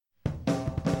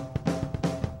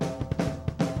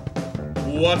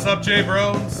What's up,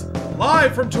 J-Brones?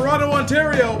 Live from Toronto,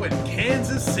 Ontario and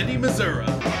Kansas City, Missouri.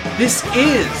 This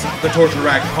is the Torture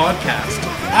Rack Podcast.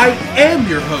 I am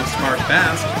your host, Mark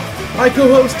Bast. My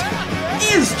co-host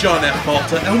is John F.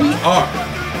 Malta, and we are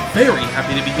very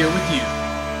happy to be here with you,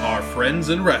 our friends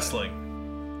in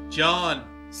wrestling. John,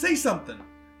 say something.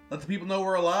 Let the people know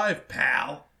we're alive,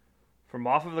 pal. From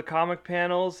off of the comic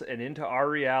panels and into our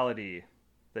reality,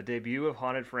 the debut of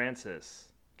Haunted Francis.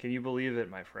 Can you believe it,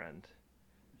 my friend?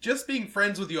 Just being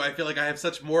friends with you, I feel like I have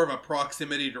such more of a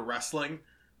proximity to wrestling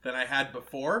than I had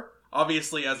before.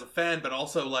 Obviously as a fan, but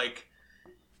also like,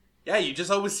 yeah, you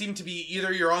just always seem to be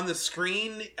either you're on the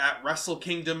screen at Wrestle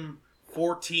Kingdom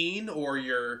 14 or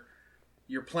you're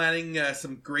planning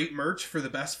some great merch for the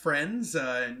best friends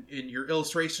and your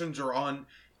illustrations are on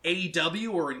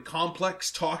AEW or in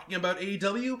Complex talking about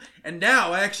AEW. And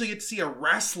now I actually get to see a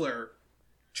wrestler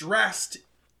dressed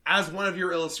as one of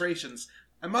your illustrations.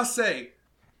 I must say,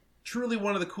 truly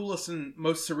one of the coolest and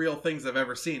most surreal things I've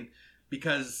ever seen,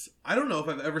 because I don't know if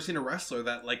I've ever seen a wrestler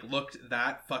that like looked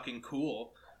that fucking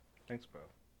cool. Thanks, bro.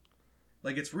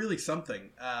 Like, it's really something.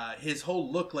 His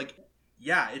whole look, like,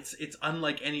 yeah, it's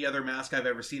unlike any other mask I've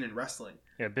ever seen in wrestling.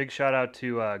 Yeah, big shout out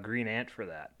to Green Ant for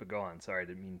that. But go on, sorry, I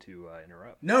didn't mean to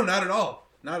interrupt. No, not at all.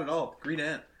 Not at all. Green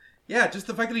Ant. Yeah, just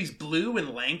the fact that he's blue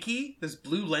and lanky, this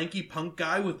blue lanky punk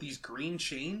guy with these green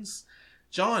chains.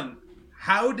 John,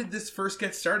 how did this first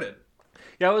get started?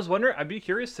 Yeah, I was wondering, I'd be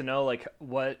curious to know, like,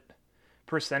 what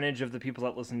percentage of the people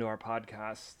that listen to our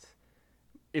podcast,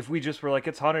 if we just were like,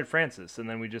 it's Haunted Francis, and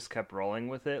then we just kept rolling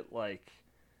with it, like,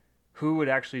 who would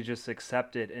actually just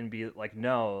accept it and be like,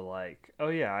 no, like, oh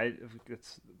yeah,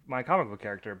 it's my comic book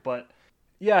character. But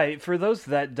yeah, for those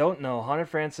that don't know, Haunted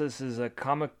Francis is a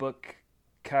comic book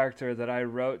character that I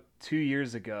wrote 2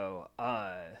 years ago.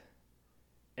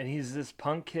 And he's this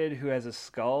punk kid who has a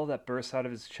skull that bursts out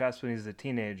of his chest when he's a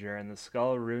teenager, and the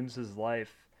skull ruins his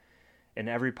life in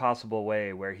every possible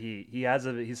way, where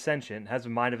he's sentient, has a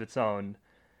mind of its own.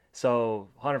 So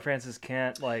Haunted Francis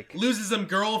can't, like, loses some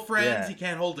girlfriends. Yeah. He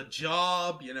can't hold a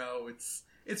job. You know,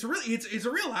 it's a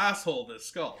real asshole, this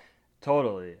skull.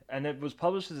 Totally. And it was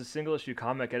published as a single issue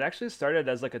comic. It actually started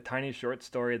as like a tiny short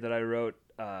story that I wrote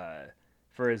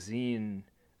for a zine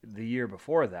the year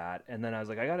before that, and then I was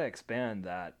like, I gotta expand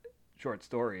that short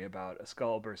story about a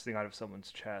skull bursting out of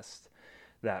someone's chest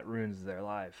that ruins their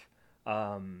life.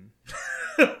 And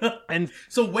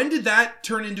so when did that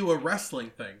turn into a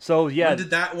wrestling thing? So yeah,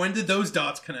 when did those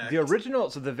dots connect?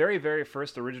 The very, very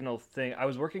first original thing, I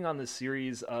was working on this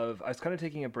series of, I was kind of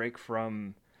taking a break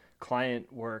from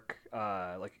client work,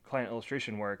 like client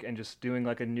illustration work, and just doing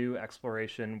like a new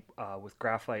exploration with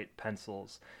graphite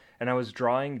pencils. And I was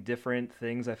drawing different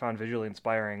things I found visually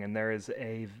inspiring, and there is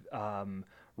a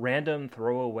random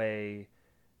throwaway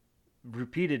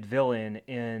repeated villain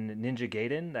in Ninja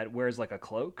Gaiden that wears like a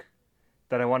cloak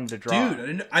that I wanted to draw.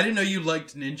 Dude, I didn't know you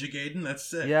liked Ninja Gaiden. That's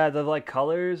sick. Yeah, the like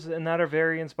colors in that are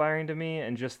very inspiring to me,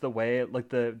 and just the way like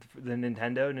the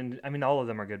Nintendo, and I mean all of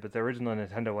them are good, but the original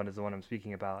Nintendo one is the one I'm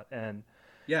speaking about. And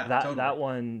yeah, that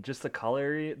one, just the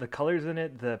colors in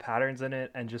it, the patterns in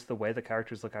it, and just the way the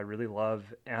characters look, I really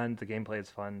love, and the gameplay is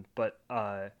fun. But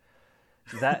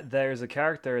that there's a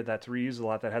character that's reused a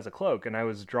lot that has a cloak, and I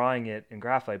was drawing it in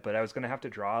graphite, but I was gonna have to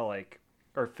draw like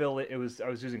or fill it. I was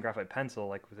using graphite pencil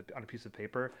like on a piece of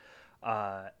paper,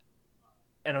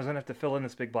 and I was gonna have to fill in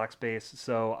this big black space.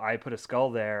 So I put a skull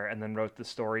there, and then wrote the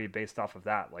story based off of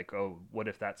that. Like, oh, what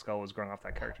if that skull was growing off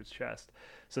that character's chest?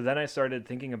 So then I started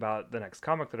thinking about the next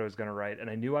comic that I was gonna write, and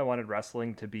I knew I wanted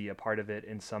wrestling to be a part of it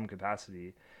in some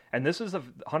capacity. And this was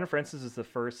Haunted Francis is the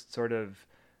first sort of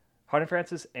Haunted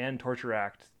Francis and Torture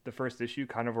Act, the first issue,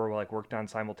 kind of were like worked on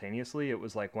simultaneously. It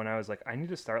was like when I was like, I need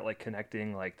to start like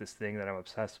connecting like this thing that I'm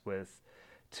obsessed with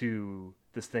to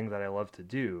this thing that I love to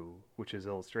do, which is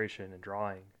illustration and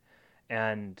drawing.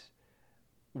 And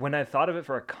when I thought of it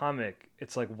for a comic,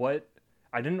 it's like, what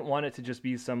I didn't want it to just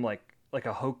be some like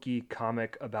a hokey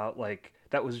comic about like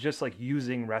that was just like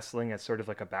using wrestling as sort of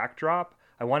like a backdrop.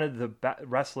 I wanted the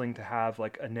wrestling to have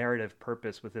like a narrative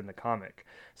purpose within the comic.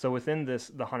 So within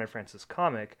the Haunted Francis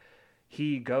comic,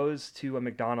 he goes to a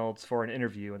McDonald's for an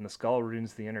interview, and the skull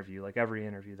ruins the interview, like every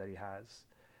interview that he has.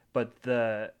 But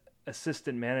the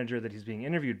assistant manager that he's being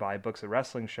interviewed by books a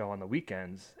wrestling show on the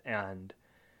weekends and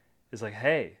is like,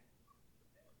 hey,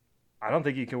 I don't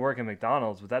think you can work at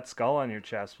McDonald's, but that skull on your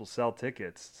chest will sell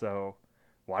tickets. So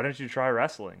why don't you try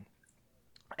wrestling?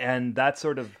 And that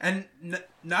sort of... And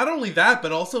not only that,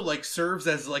 but also, like, serves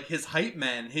as, like, his hype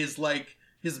man, his, like,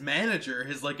 his manager,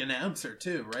 his like announcer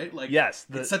too, right? Like, yes,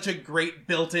 it's such a great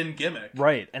built-in gimmick,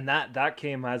 right? And that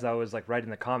came as I was like writing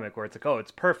the comic, where it's like, oh,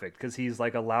 it's perfect because he's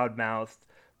like a loudmouthed,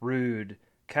 rude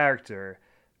character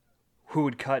who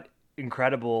would cut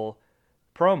incredible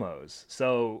promos.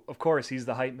 So of course he's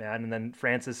the hype man, and then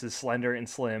Francis is slender and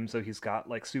slim, so he's got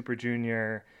like Super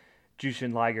Junior,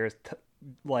 Jushin Liger's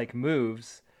like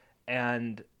moves,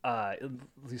 and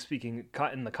speaking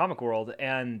in the comic world,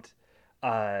 and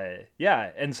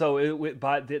yeah, and so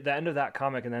by the end of that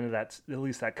comic and the end of that, at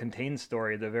least that contained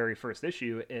story, the very first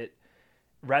issue,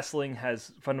 wrestling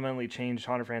has fundamentally changed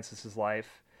Hunter Francis's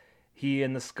life. He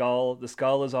and the skull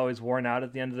is always worn out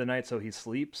at the end of the night, so he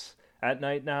sleeps at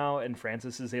night now, and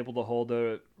Francis is able to hold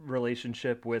a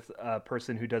relationship with a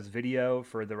person who does video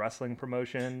for the wrestling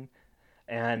promotion,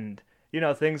 and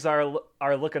things are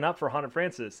looking up for Hunter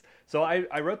Francis. So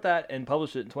I wrote that and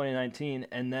published it in 2019,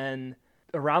 and then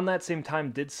around that same time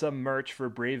did some merch for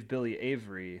Brave Billy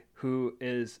Avery, who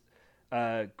is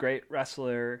a great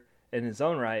wrestler in his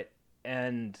own right,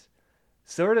 and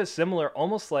sort of similar,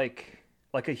 almost like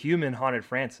a human Haunted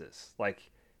Francis. Like,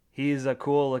 he's a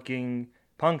cool looking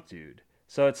punk dude.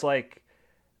 So it's like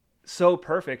so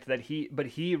perfect that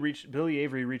Billy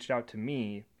Avery reached out to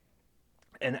me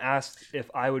and asked if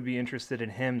I would be interested in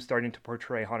him starting to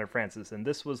portray Haunted Francis. And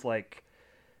this was like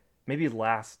maybe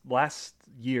last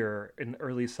year in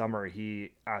early summer,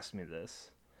 he asked me this.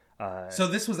 So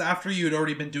this was after you had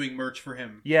already been doing merch for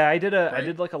him. Yeah, I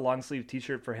did like a long sleeve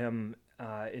t-shirt for him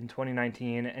in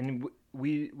 2019, and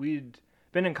we'd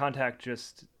been in contact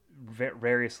just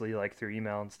variously, like through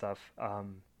email and stuff,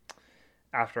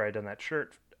 after I'd done that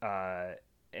shirt.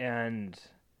 And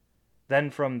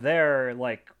then from there,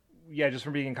 like, yeah, just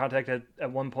from being in contact,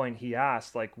 at one point he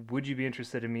asked, like, would you be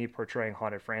interested in me portraying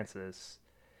Haunted Francis?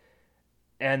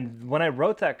 And when I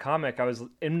wrote that comic, I was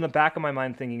in the back of my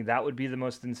mind thinking that would be the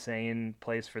most insane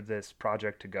place for this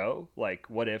project to go. Like,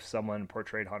 what if someone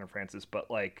portrayed Haunted Francis? But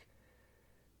like,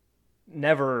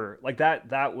 never, like,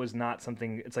 that was not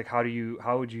something. It's like, how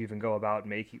would you even go about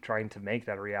trying to make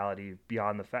that a reality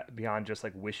beyond just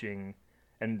like wishing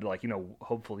and, like,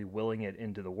 hopefully willing it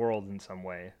into the world in some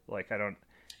way. Like,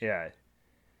 yeah.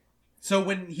 So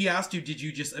when he asked you, did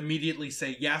you just immediately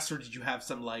say yes, or did you have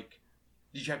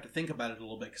did you have to think about it a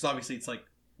little bit? Because obviously it's like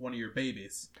one of your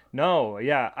babies. No,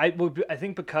 yeah. I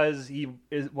think because he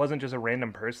wasn't just a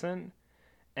random person,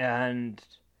 and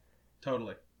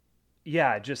totally.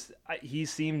 Yeah, he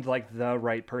seemed like the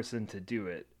right person to do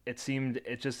it. It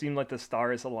just seemed like the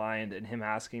stars aligned, and him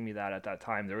asking me that at that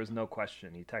time, there was no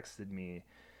question. He texted me.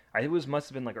 Must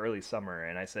have been like early summer,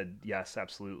 and I said yes,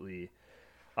 absolutely.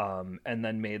 And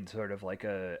then made sort of like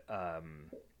a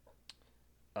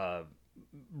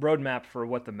roadmap for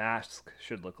what the mask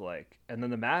should look like. And then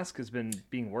the mask has been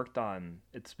being worked on.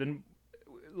 It's been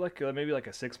like maybe like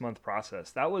a 6-month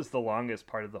process. That was the longest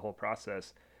part of the whole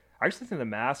process. I actually think the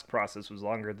mask process was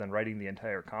longer than writing the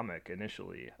entire comic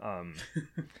initially.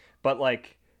 But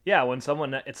like, yeah, when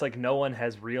it's like no one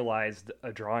has realized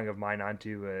a drawing of mine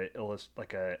onto a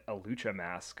lucha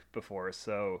mask before.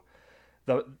 So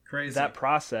Crazy. That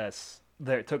process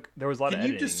there was a lot of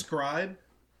editing.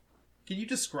 Can you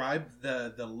describe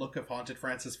the look of Haunted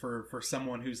Francis for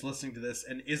someone who's listening to this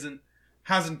and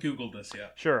hasn't Googled this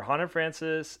yet? Sure. Haunted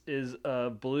Francis is a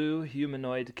blue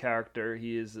humanoid character.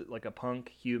 He is like a punk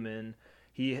human.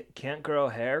 He can't grow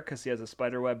hair because he has a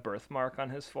spiderweb birthmark on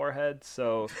his forehead.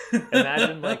 So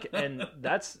imagine and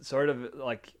that's sort of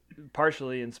like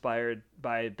partially inspired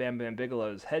by Bam Bam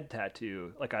Bigelow's head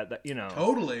tattoo. Like,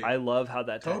 totally. I love how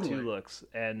that tattoo looks,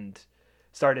 and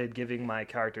started giving my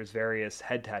characters various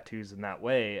head tattoos in that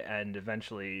way, and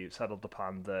eventually settled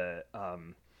upon the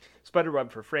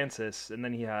spiderweb for Francis. And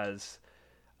then he has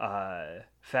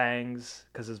fangs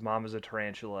because his mom is a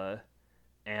tarantula,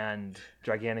 and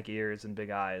gigantic ears and big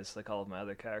eyes like all of my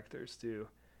other characters do.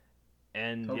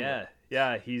 And totally.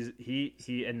 yeah,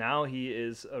 he and now he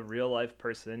is a real life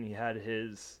person. He had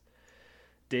his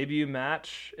debut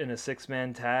match in a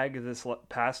 6-man tag this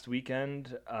past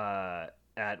weekend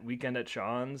at Weekend at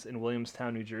Sean's in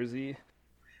Williamstown, New Jersey.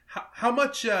 How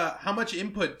much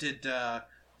input did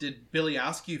Billy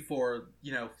ask you for,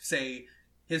 say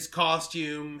his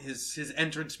costume, his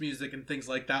entrance music and things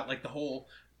like that, like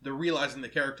the realizing the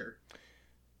character?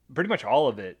 Pretty much all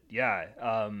of it.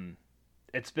 Yeah.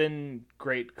 It's been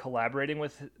great collaborating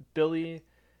with Billy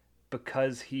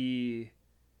because I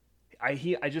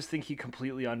just think he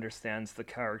completely understands the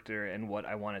character and what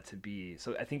I want it to be.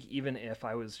 So I think even if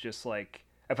I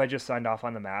just signed off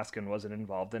on the mask and wasn't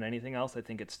involved in anything else, I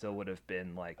think it still would have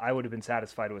been I would have been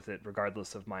satisfied with it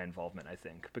regardless of my involvement, I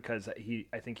think, because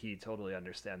I think he totally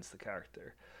understands the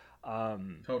character.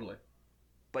 Totally.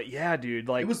 But yeah, dude,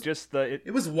 like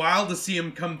it was wild to see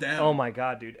him come down. Oh my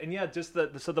god, dude. And yeah, just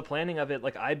the planning of it,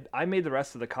 like I made the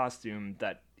rest of the costume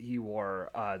that he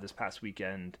wore this past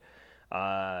weekend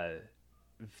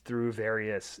through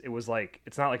various, it was like,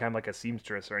 it's not like I'm like a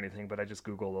seamstress or anything, but I just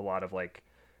Googled a lot of like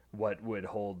what would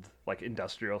hold like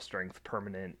industrial strength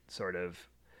permanent sort of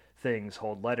things,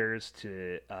 hold letters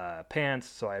to pants.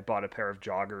 So I bought a pair of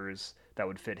joggers that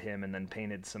would fit him and then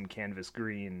painted some canvas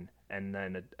green and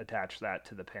then attached that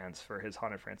to the pants for his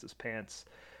Haunted Francis pants.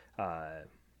 And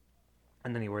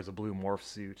then he wears a blue morph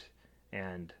suit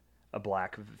and a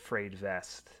black frayed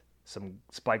vest, some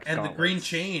spiked and gauntlets, the green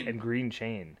chain. And green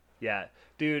chain. Yeah,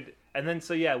 dude. And then,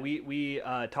 so yeah, we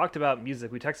talked about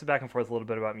music. We texted back and forth a little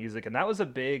bit about music, and that was a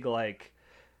big, like,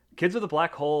 Kids with a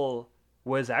Black Hole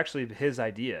was actually his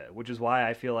idea, which is why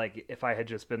I feel like if I had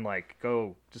just been like,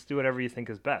 go, just do whatever you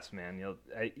think is best, man.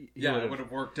 It would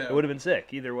have worked out. It would have been sick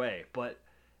either way. But,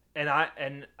 and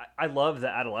I love the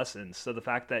Adolescence. So the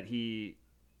fact that he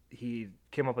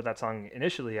came up with that song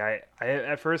initially, I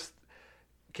at first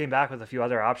came back with a few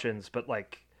other options, but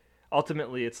like,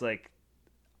 ultimately it's like,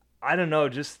 I don't know,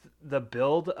 just the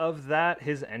build of that,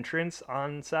 his entrance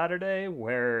on Saturday,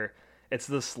 where it's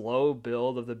the slow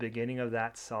build of the beginning of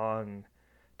that song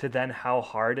to then how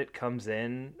hard it comes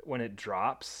in when it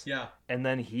drops. Yeah. And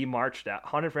then he marched out.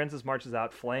 Haunted Francis marches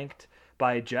out flanked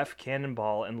by Jeff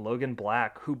Cannonball and Logan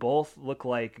Black, who both look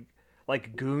like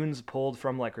goons pulled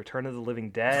from like Return of the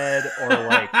Living Dead or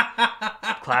like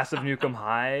Class of Nukem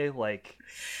High. Like,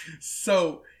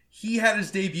 so he had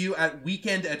his debut at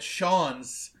Weekend at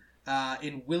Sean's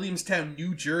in Williamstown,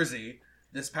 New Jersey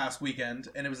this past weekend,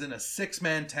 and it was in a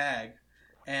 6-man tag.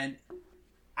 And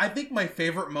I think my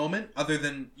favorite moment, other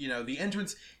than, the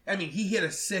entrance, I mean, he hit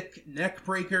a sick neck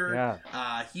breaker.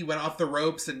 Yeah. He went off the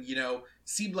ropes and,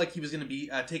 seemed like he was going to be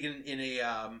taken in a,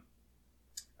 I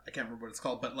can't remember what it's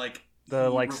called, but like, the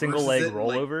like single leg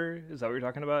rollover. Like, is that what you're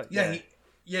talking about? Yeah.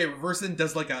 He reverses and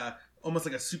does like almost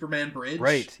like a Superman bridge.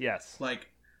 Right. Yes. Like,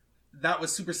 that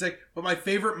was super sick. But my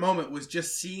favorite moment was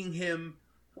just seeing him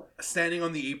standing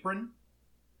on the apron,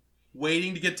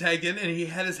 waiting to get tagged in, and he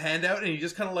had his hand out, and he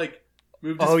just kind of like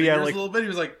moved his fingers a little bit. He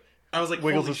was like, I was like,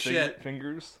 wiggles holy his shit,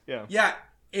 fingers. Yeah. Yeah.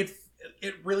 It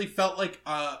really felt like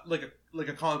a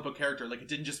comic book character. Like, it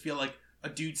didn't just feel like a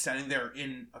dude standing there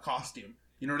in a costume.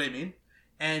 You know what I mean?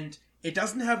 And it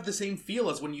doesn't have the same feel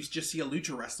as when you just see a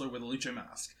lucha wrestler with a lucha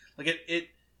mask. Like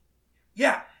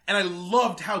yeah. And I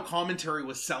loved how commentary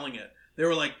was selling it. They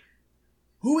were like,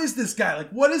 who is this guy?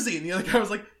 Like, what is he? And the other guy was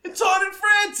like, it's Haunted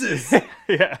Francis.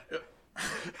 Yeah.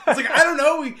 I was like, I don't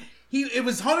know. It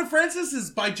was Haunted Francis is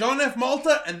by John F.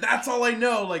 Malta, and that's all I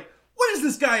know. Like, what is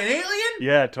this guy, an alien?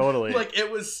 Yeah, totally. Like, it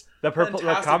was the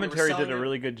commentary did a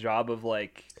really good job of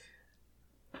like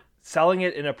selling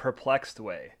it in a perplexed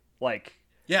way. Like,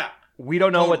 yeah, we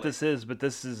don't know what this is, but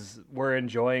we're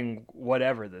enjoying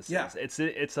whatever this is.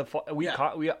 We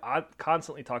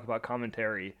constantly talk about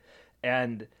commentary,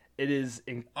 and it is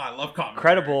I love commentary.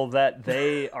 Incredible that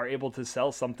they are able to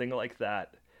sell something like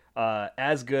that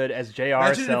as good as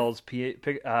JR sells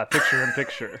picture in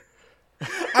picture.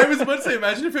 I was about to say,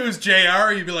 imagine if it was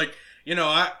JR, you'd be like,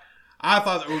 I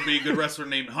thought there would be a good wrestler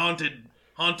named Haunted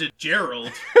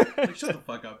Gerald. Like, shut the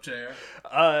fuck up, JR.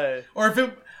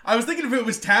 Or I was thinking if it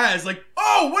was Taz, like,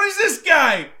 oh, what is this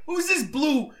guy? Who's this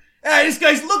blue? This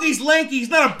guy's, look, he's lanky. He's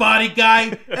not a body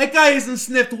guy. That guy hasn't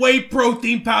sniffed whey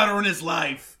protein powder in his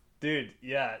life. Dude,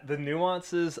 yeah, the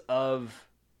nuances of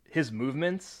his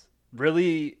movements.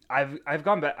 Really, I've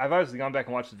obviously gone back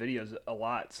and watched the videos a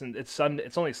lot. Since it's Sunday,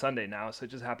 it's only Sunday now, so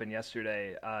it just happened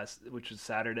yesterday, which was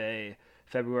Saturday,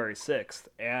 February 6th,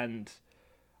 and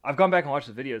I've gone back and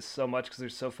watched the videos so much because they're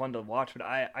so fun to watch. But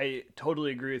I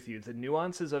totally agree with you. The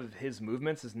nuances of his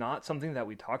movements is not something that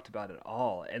we talked about at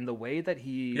all, and the way that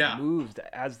he moved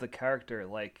as the character,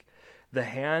 like the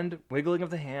hand wiggling of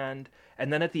the hand,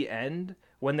 and then at the end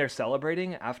when they're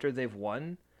celebrating after they've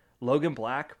won, Logan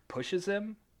Black pushes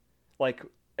him. Like,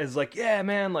 is like, yeah,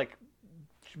 man, like,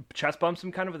 chest bumps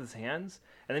him kind of with his hands,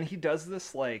 and then he does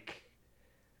this, like,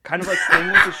 kind of, like, thing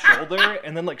with his shoulder,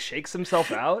 and then, like, shakes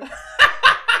himself out,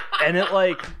 and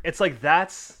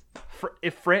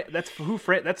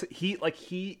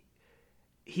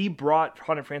he brought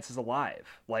Haunted Francis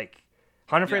alive. Like,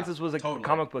 Haunted Francis was a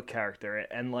comic book character,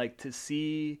 and, like, to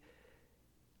see...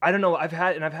 I don't know, I've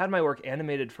had my work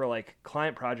animated for like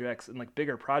client projects and like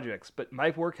bigger projects, but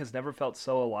my work has never felt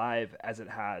so alive as it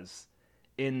has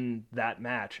in that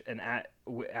match and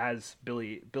as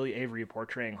Billy Avery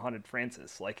portraying Haunted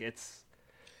Francis. Like it's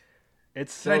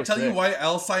so Can I tell sick. you why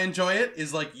else I enjoy it?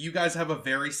 Is like you guys have a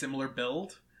very similar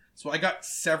build. So I got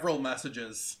several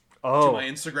messages to my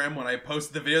Instagram when I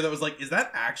posted the video that was like, is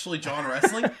that actually John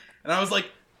wrestling? And I was like,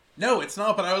 no, it's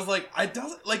not. But I was like,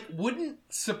 wouldn't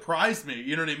surprise me.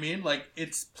 You know what I mean? Like,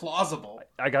 it's plausible.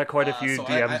 I got quite a few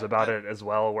DMs about it as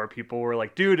well, where people were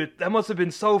like, dude, that must have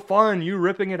been so fun. You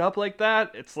ripping it up like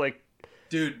that. It's like,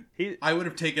 dude, I would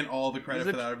have taken all the credit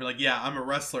for that. I'd be like, yeah, I'm a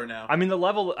wrestler now. I mean,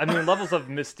 levels of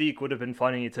mystique would have been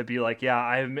funny to be like, yeah,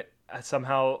 I'm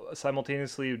somehow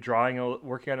simultaneously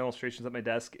working on illustrations at my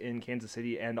desk in Kansas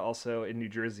City and also in New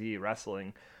Jersey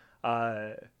wrestling.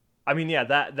 I mean, yeah,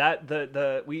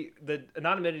 the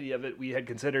anonymity of it we had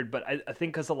considered, but I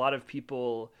think because a lot of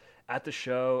people at the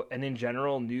show and in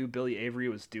general knew Billy Avery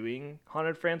was doing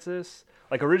Haunted Francis.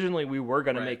 Like, originally we were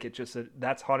going to make it just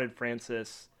that's Haunted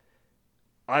Francis.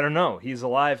 I don't know. He's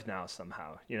alive now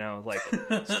somehow, like,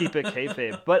 let's keep it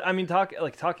kayfabe. But I mean, talking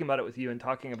about it with you and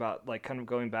talking about like kind of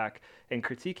going back and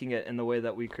critiquing it in the way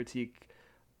that we critique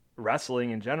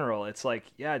wrestling in general. It's like,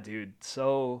 yeah, dude,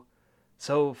 so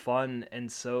fun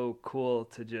and so cool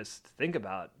to just think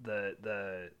about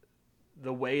the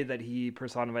way that he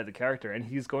personified the character, and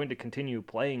he's going to continue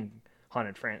playing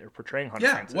portraying Haunted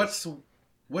Francis.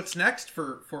 What's next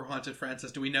for Haunted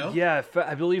Francis? Do we know? Yeah,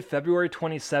 I believe February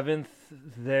 27th.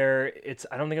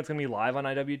 I don't think it's going to be live on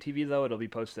IWTV though. It'll be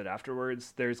posted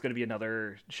afterwards. There's going to be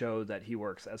another show that he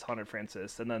works as Haunted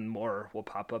Francis, and then more will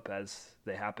pop up as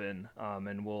they happen.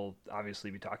 And we'll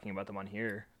obviously be talking about them on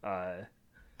here.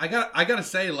 I gotta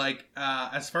say, like,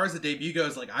 as far as the debut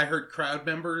goes, like, I heard crowd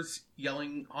members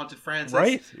yelling Haunted Francis.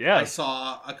 Right. Yeah. I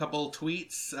saw a couple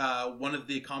tweets. One of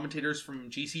the commentators from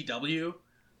GCW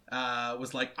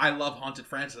was like, I love Haunted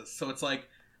Francis. So it's like,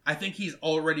 I think he's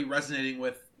already resonating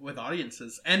with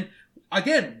audiences. And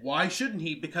again, why shouldn't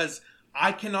he? Because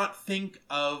I cannot think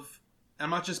of, I'm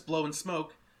not just blowing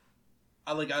smoke,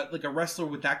 like a wrestler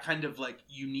with that kind of like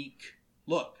unique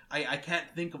look. I can't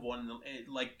think of one.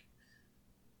 Like,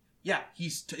 yeah,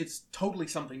 it's totally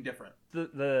something different.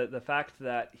 The fact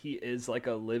that he is like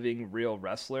a living real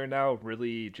wrestler now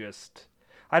really just,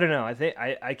 I don't know. I think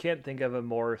I can't think of a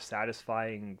more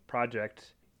satisfying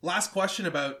project. Last question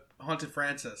about Haunted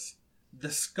Francis.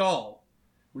 The skull.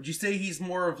 Would you say he's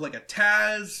more of like a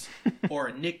Taz or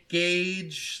a Nick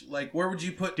Gage? Like, where would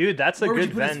you put? Dude, that's a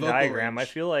good Venn diagram. Range?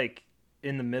 I feel like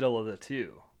in the middle of the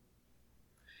two.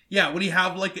 Yeah, would he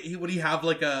have like a New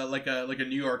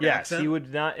York accent? Yes, he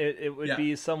would not. It would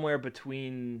be somewhere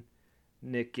between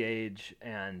Nick Gage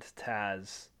and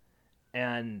Taz,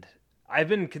 and I've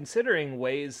been considering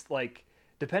ways, like,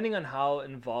 depending on how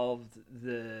involved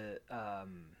the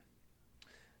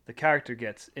character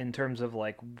gets in terms of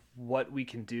like what we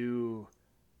can do,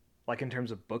 like in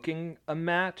terms of booking a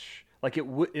match. Like, it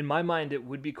would, in my mind, it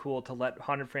would be cool to let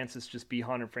Haunted Francis just be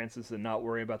Haunted Francis and not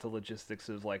worry about the logistics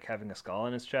of like having a skull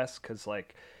on his chest, because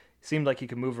like it seemed like he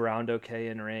could move around okay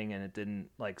in ring, and it didn't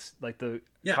like the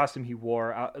costume he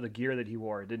wore, the gear that he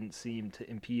wore, didn't seem to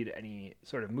impede any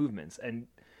sort of movements. And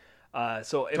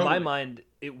so in my mind,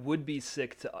 it would be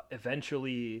sick to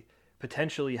eventually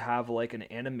potentially have like an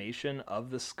animation of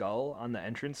the skull on the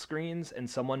entrance screens and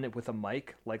someone with a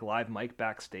mic, like live mic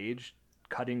backstage,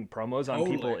 cutting promos on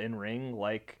people in ring,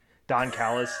 like Don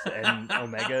Callis and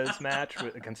Omega's match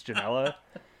against Janela.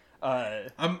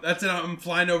 I'm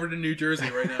flying over to New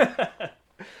Jersey right now.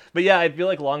 But yeah, I feel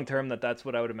like long term that's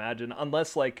what I would imagine,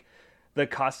 unless like the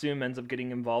costume ends up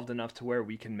getting involved enough to where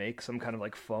we can make some kind of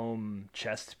like foam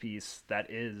chest piece that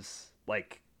is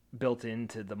like built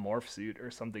into the morph suit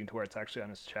or something to where it's actually on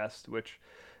his chest, which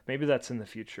maybe that's in the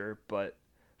future. But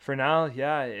for now,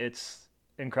 yeah, it's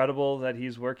incredible that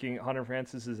he's working. Haunted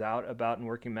Francis is out about and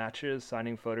working matches,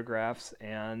 signing photographs,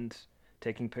 and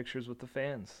taking pictures with the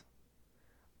fans.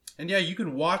 And yeah, you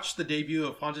can watch the debut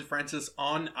of Haunted Francis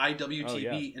on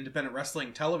IWTV, Independent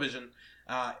Wrestling Television.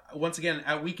 Once again,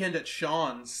 at Weekend at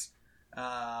Sean's.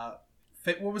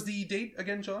 What was the date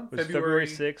again, John? It was February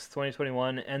 6th,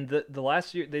 2021. And the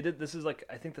last year they did, this is like,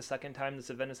 I think the second time this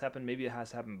event has happened. Maybe it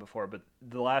has happened before, but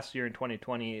the last year in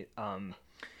 2020,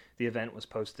 the event was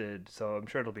posted, so I'm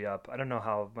sure it'll be up. I don't know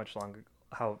how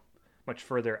much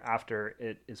further after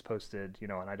it is posted,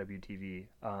 on IWTV.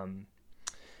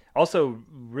 Also,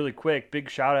 really quick, big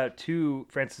shout out to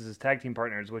Francis's tag team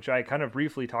partners, which I kind of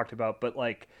briefly talked about, but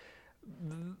like,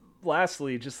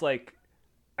 lastly, just like,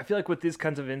 I feel like with these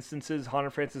kinds of instances,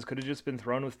 Haunted Francis could have just been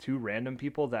thrown with two random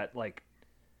people that like,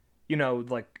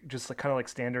 like just like kind of like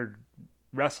standard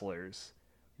wrestlers.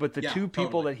 But the two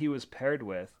people that he was paired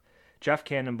with, Jeff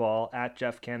Cannonball at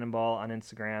Jeff Cannonball on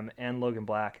Instagram and Logan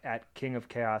Black at King of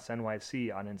Chaos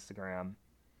NYC on Instagram.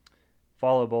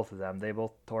 Follow both of them. They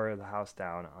both tore the house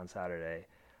down on Saturday.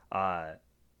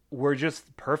 Were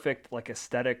just perfect, like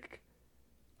aesthetic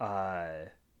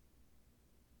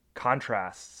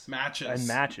contrasts Matches. and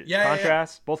matches. Yeah,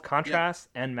 Contrasts, both contrasts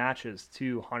and matches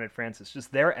to Haunted Francis.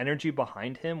 Just their energy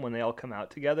behind him when they all come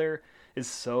out together is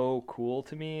so cool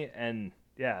to me. And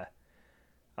yeah.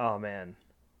 Oh man.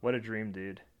 What a dream,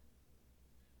 dude.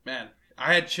 Man,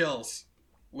 I had chills.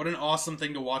 What an awesome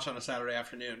thing to watch on a Saturday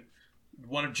afternoon.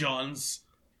 One of John's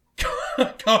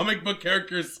comic book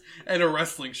characters and a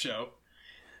wrestling show.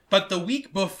 But the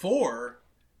week before,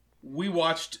 we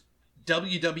watched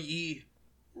WWE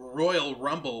Royal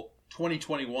Rumble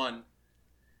 2021.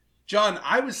 John,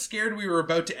 I was scared we were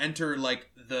about to enter like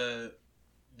the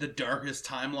darkest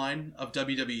timeline of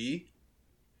WWE,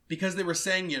 because they were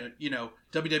saying you know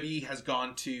WWE has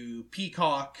gone to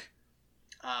Peacock.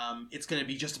 It's going to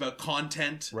be just about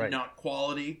content, right, not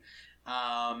quality.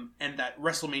 And that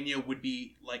WrestleMania would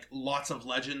be like lots of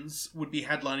legends would be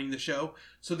headlining the show.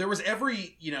 So there was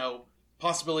every,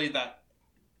 possibility that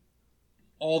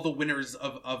all the winners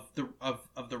of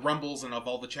the Rumbles and of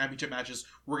all the championship matches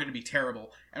were going to be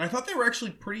terrible. And I thought they were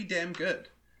actually pretty damn good.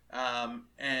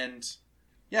 And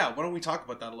yeah, why don't we talk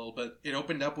about that a little bit? It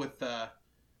opened up with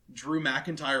Drew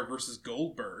McIntyre versus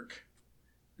Goldberg.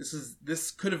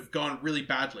 This could have gone really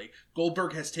badly.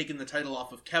 Goldberg has taken the title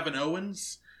off of Kevin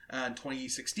Owens in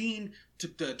 2016,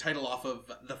 took the title off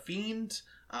of The Fiend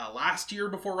last year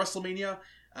before WrestleMania.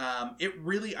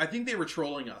 I think they were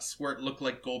trolling us, where it looked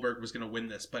like Goldberg was going to win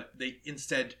this, but they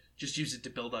instead just used it to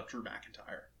build up Drew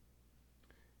McIntyre.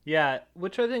 Yeah,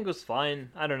 which I think was fine.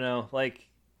 I don't know. Like,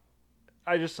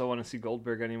 I just don't want to see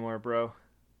Goldberg anymore, bro.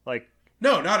 Like,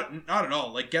 no, not at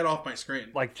all. Like, get off my screen.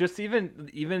 Like, just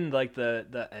even like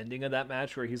the ending of that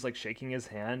match where he's like shaking his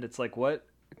hand. It's like, what?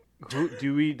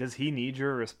 Does he need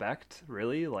your respect?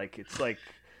 Really? Like, it's like,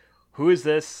 who is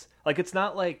this? Like, it's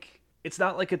not like it's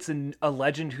a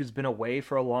legend who's been away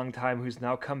for a long time who's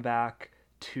now come back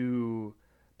to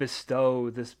bestow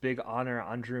this big honor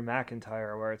on Drew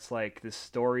McIntyre, where it's like this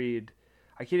storied.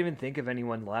 I can't even think of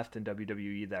anyone left in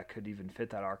WWE that could even fit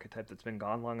that archetype, that's been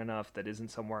gone long enough, that isn't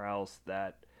somewhere else,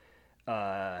 that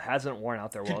hasn't worn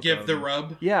out their welcome. Could give the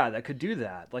rub. Yeah, that could do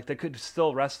that. Like, they could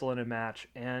still wrestle in a match,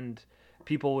 and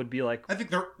people would be like... I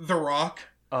think The Rock.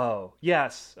 Oh,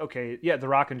 yes. Okay. Yeah, The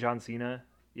Rock and John Cena.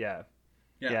 Yeah.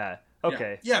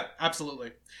 Okay. Yeah,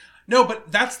 absolutely. No,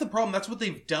 but that's the problem. That's what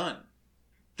they've done.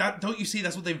 Don't you see?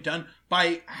 That's what they've done.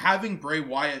 By having Bray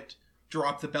Wyatt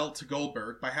drop the belt to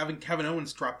Goldberg, by having Kevin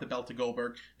Owens drop the belt to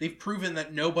Goldberg, they've proven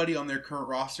that nobody on their current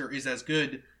roster is as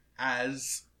good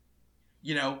as,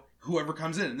 whoever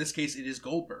comes in. In this case, it is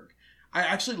Goldberg. I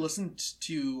actually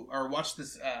watched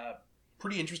this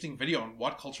pretty interesting video on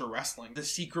What Culture Wrestling, the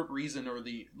secret reason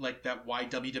why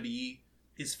WWE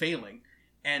is failing.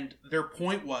 And their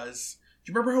point was,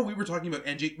 do you remember how we were talking about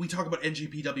we talk about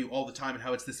NJPW all the time and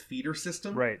how it's this feeder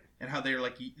system? Right. And how they're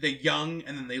young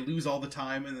and then they lose all the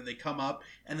time and then they come up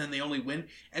and then they only win.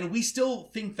 And we still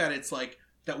think that it's like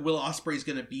that Will Ospreay's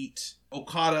going to beat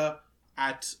Okada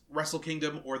at Wrestle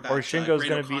Kingdom, or Shingo's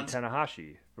going to beat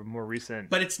Tanahashi for more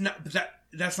recent. But it's not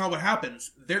that's not what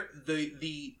happens.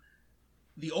 The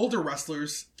older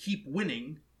wrestlers keep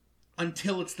winning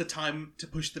until it's the time to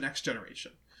push the next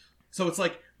generation. So it's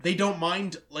like they don't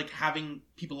mind having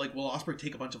people like Will Ospreay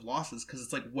take a bunch of losses, because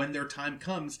it's like when their time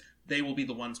comes, they will be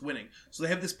the ones winning. So they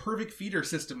have this perfect feeder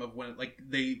system of when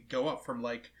they go up from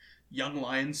young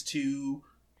lions to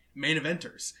main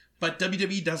eventers. But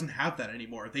WWE doesn't have that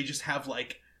anymore. They just have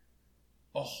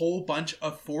a whole bunch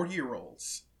of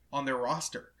 40-year-olds on their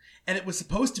roster. And it was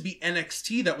supposed to be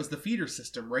NXT that was the feeder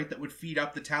system, right? That would feed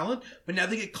up the talent. But now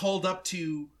they get called up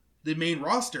to the main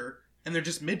roster and they're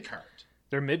just mid-card.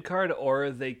 They're mid-card, or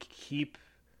they keep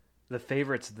the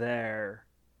favorites there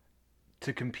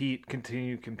to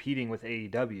continue competing with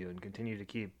AEW and continue to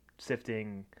keep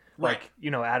sifting, right.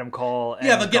 Adam Cole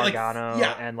and Gargano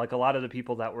and a lot of the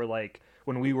people that were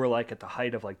when we were at the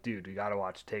height of dude, we gotta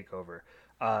watch TakeOver.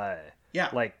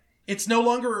 It's no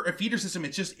longer a feeder system.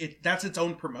 It's just that's its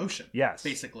own promotion. Yes,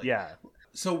 basically. Yeah.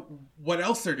 So what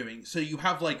else they're doing? So you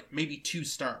have maybe 2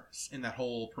 stars in that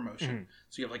whole promotion. Mm-hmm.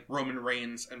 So you have Roman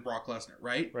Reigns and Brock Lesnar,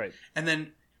 right? Right. And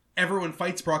then everyone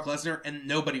fights Brock Lesnar and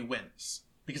nobody wins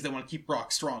because they want to keep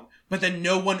Brock strong. But then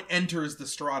no one enters the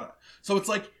strata. So it's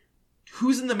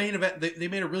who's in the main event? They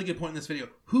made a really good point in this video.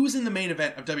 Who's in the main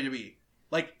event of WWE?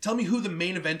 Tell me who the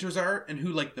main eventers are and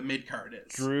who the mid card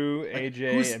is. Drew,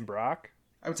 AJ, and Brock.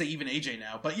 I would say even AJ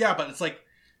now, but yeah, but it's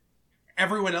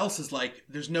everyone else is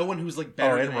there's no one who's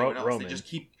better than anyone else. Roman. They just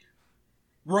keep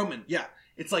Roman. Yeah,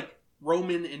 it's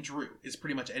Roman and Drew is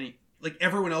pretty much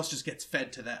everyone else just gets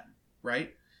fed to them,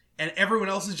 right? And everyone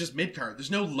else is just mid card. There's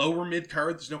no lower mid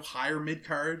card. There's no higher mid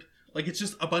card. It's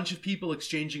just a bunch of people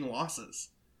exchanging losses.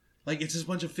 It's just a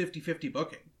bunch of 50-50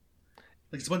 booking.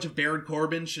 Like, it's a bunch of Baron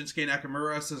Corbin, Shinsuke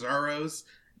Nakamura, Cesaros,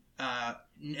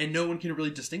 and no one can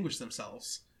really distinguish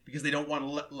themselves because they don't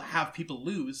want to have people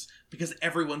lose because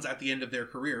everyone's at the end of their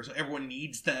career, so everyone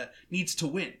needs to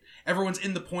win. Everyone's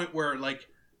in the point where, like,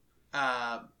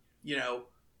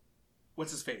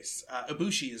 what's his face?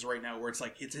 Ibushi is right now, where it's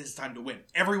like, it's his time to win.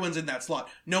 Everyone's in that slot.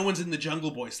 No one's in the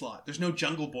Jungle Boy slot. There's no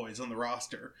Jungle Boys on the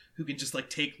roster who can just, like,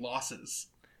 take losses.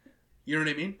 You know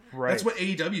what I mean? Right. That's what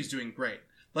AEW is doing great.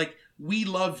 Like, we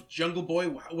love Jungle Boy.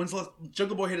 When's the last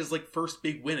Jungle Boy had his, like, first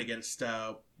big win against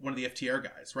one of the FTR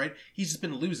guys, right? He's just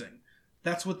been losing.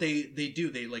 That's what they do.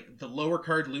 They, like, the lower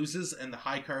card loses and the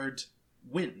high card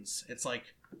wins. It's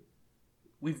like,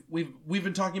 we've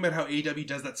been talking about how AEW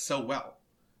does that so well.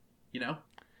 You know,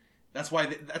 that's why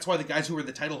the guys who are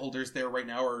the title holders there right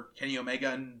now are Kenny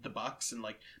Omega and the Bucks, and,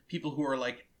 like, people who are,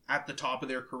 like, at the top of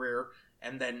their career,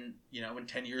 and then, you know, in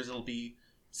 10 years it'll be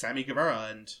Sammy Guevara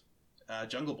and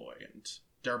Jungle Boy and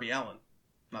Darby Allin.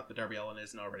 Not that Darby Allin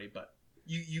isn't already, but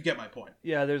you get my point.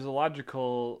 Yeah, there's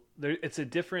it's a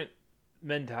different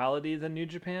mentality than New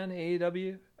Japan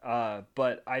AEW,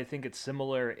 but I think it's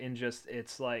similar in just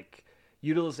it's like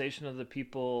utilization of the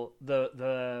people,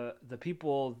 the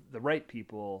people, the right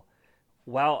people,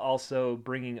 while also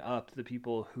bringing up the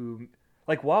people who,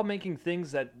 like, while making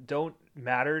things that don't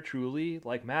matter truly,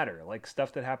 like, matter, like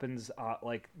stuff that happens,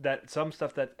 like that, some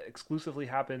stuff that exclusively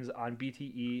happens on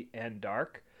BTE and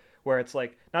Dark, where it's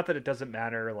like, not that it doesn't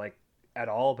matter, like, at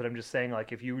all, but I'm just saying,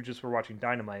 like, if you just were watching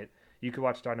Dynamite, you could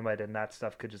watch Dynamite and that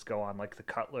stuff could just go on, like the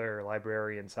Cutler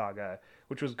Librarian saga,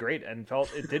 which was great and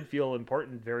it did feel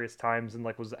important various times, and,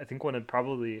 like, was, I think, when it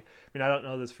probably, I mean, I don't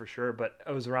know this for sure, but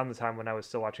it was around the time when I was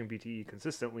still watching BTE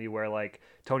consistently, where, like,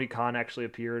 Tony Khan actually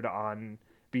appeared on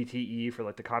BTE for,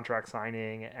 like, the contract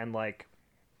signing, and, like,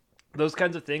 those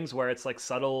kinds of things where it's like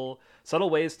subtle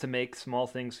ways to make small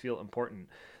things feel important.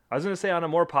 I was going to say, on a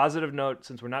more positive note,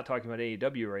 since we're not talking about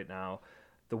AEW right now,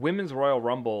 the Women's Royal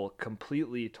Rumble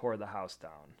completely tore the house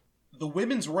down. The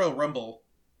Women's Royal Rumble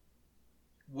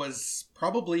was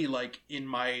probably, like,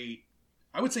 I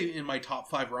would say in my top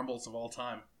 5 Rumbles of all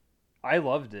time. I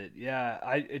loved it. Yeah.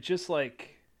 It just,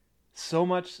 like, so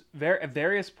much, at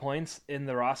various points in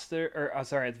the roster,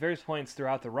 or at various points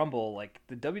throughout the Rumble, like,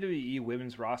 the WWE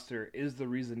women's roster is the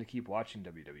reason to keep watching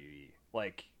WWE.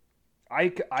 Like,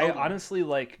 I honestly,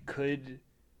 like,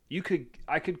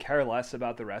 I could care less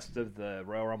about the rest of the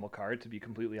Royal Rumble card, to be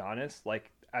completely honest.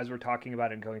 Like, as we're talking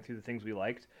about and going through the things we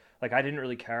liked, like, I didn't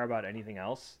really care about anything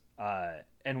else.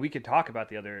 And we could talk about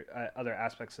the other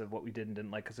aspects of what we did and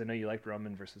didn't like, because I know you liked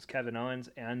Roman versus Kevin Owens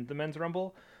and the men's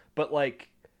Rumble, but, like,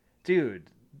 dude,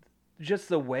 just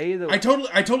the way that I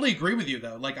totally agree with you,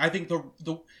 though. Like, I think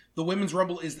the women's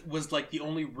Rumble was like the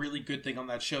only really good thing on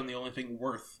that show and the only thing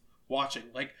worth watching.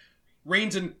 Like,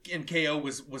 Reigns and KO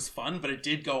was fun, but it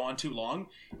did go on too long.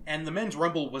 And the men's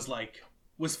Rumble was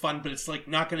fun, but it's, like,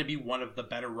 not going to be one of the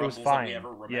better Rumbles that we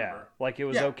ever remember. Yeah, like, it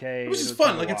was okay. It was just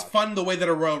fun. Like, it's fun the way that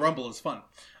a Royal Rumble is fun.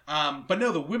 But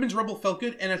no, the women's Rumble felt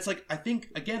good, and it's like, I think,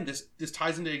 again, this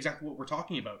ties into exactly what we're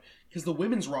talking about, because the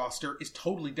women's roster is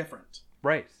totally different,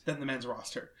 right, than the men's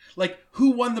roster. Like,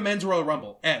 who won the men's Royal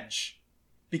Rumble? Edge,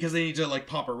 because they need to, like,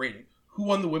 pop a rating. Who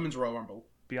won the women's Royal Rumble?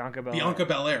 Bianca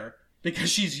Belair, because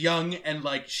she's young and,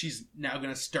 like, she's now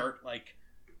going to start, like,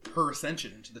 her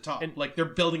ascension into the top. And, like, they're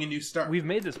building a new star. We've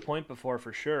made this point before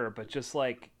for sure, but just,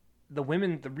 like, the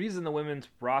reason the women's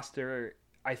roster,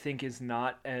 I think, is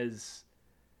not as,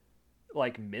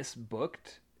 like,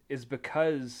 misbooked is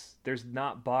because there's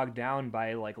not bogged down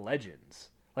by, like, legends.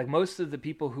 Like, most of the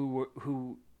people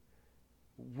who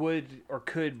would or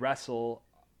could wrestle,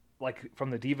 like, from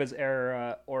the Divas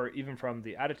era or even from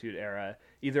the Attitude era,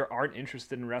 either aren't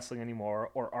interested in wrestling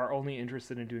anymore or are only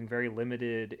interested in doing very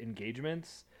limited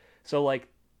engagements. So, like,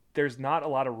 there's not a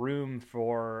lot of room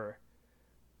for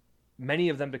many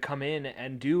of them to come in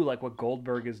and do, like, what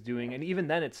Goldberg is doing. And even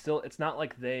then, it's not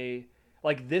like they,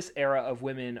 like, this era of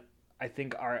women, I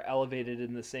think, are elevated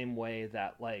in the same way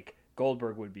that, like,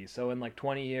 Goldberg would be. So in, like,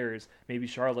 20 years, maybe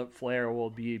Charlotte Flair will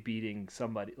be beating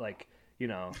somebody, like, you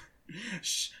know.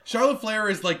 Charlotte Flair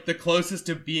is, like, the closest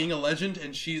to being a legend,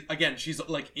 and she's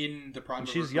like in the prime of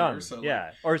her career, young, so, yeah,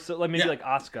 like, or so, like, maybe like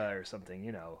Asuka or something,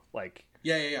 you know, like,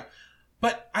 yeah.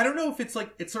 But I don't know if it's,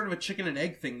 like, it's sort of a chicken and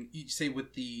egg thing you say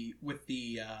with the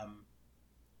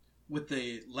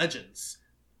legends.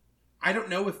 I don't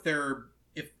know if they're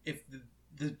if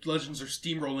the legends are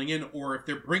steamrolling in, or if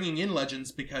they're bringing in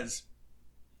legends because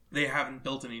they haven't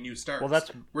built any new stars. Well,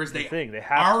 that's whereas the thing. They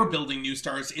are building new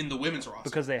stars in the women's roster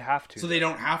because they have to, so they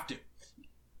don't have to.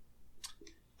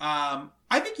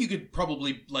 I think you could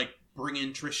probably, like, bring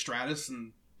in Trish Stratus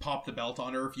and pop the belt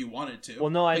on her if you wanted to. Well,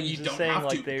 no, but I'm you just don't saying have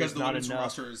like to there's because the not women's enough.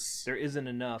 roster is... There isn't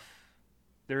enough.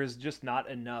 There is just not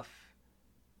enough.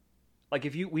 Like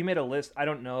if we made a list, I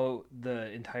don't know the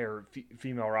entire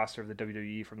female roster of the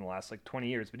WWE from the last like 20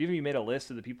 years, but even if you made a list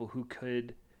of the people who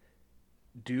could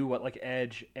do what like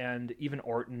Edge and even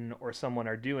Orton or someone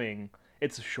are doing,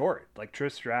 it's short. Like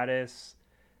Trish Stratus,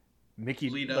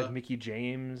 Lita. like Mickey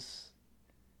James.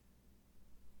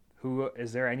 Who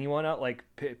is there anyone out like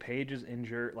Paige is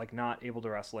injured, like not able to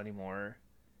wrestle anymore.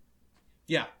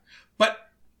 Yeah, but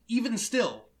even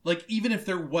still, like even if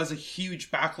there was a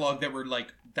huge backlog that were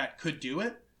like that could do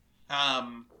it,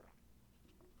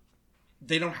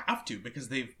 they don't have to because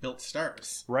they've built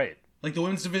stars. Right. Like the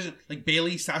women's division, like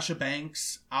Bayley, Sasha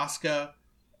Banks, Asuka,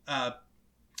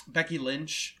 Becky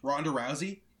Lynch, Ronda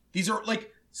Rousey. These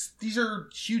are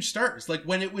huge stars. Like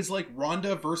when it was like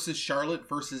Ronda versus Charlotte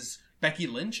versus Becky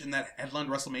Lynch in that headlined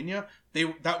WrestleMania,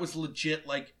 that was legit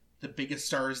like the biggest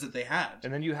stars that they had.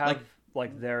 And then you have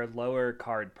like their lower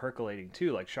card percolating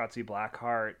too, like Shotzi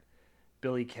Blackheart,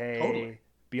 Billie Kay, Totally.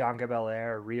 Bianca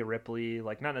Belair, Rhea Ripley.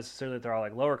 Like not necessarily that they're all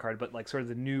like lower card, but like sort of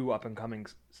the new up and coming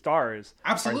stars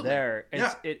Absolutely. are there. And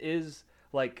Yeah. it is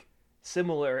like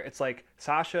similar. It's like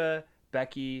Sasha,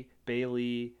 Becky,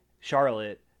 Bayley,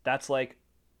 Charlotte. That's like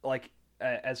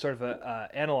as sort of a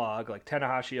analog, like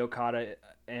Tanahashi, Okada,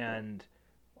 and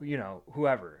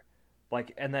whoever.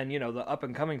 Like, and then, the up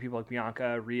and coming people like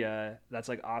Bianca, Rhea, that's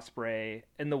like Osprey,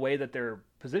 and the way that they're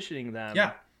positioning them,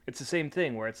 Yeah. it's the same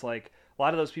thing where it's like a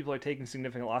lot of those people are taking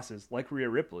significant losses, like Rhea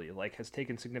Ripley, like has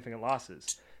taken significant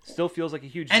losses. Still feels like a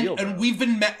huge deal. And we've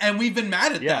been mad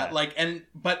at Yeah. that. Like,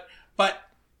 but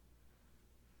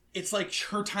it's like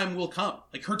her time will come.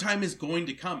 Like her time is going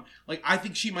to come. Like I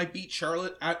think she might beat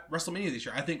Charlotte at WrestleMania this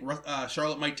year. I think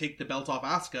Charlotte might take the belt off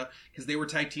Asuka because they were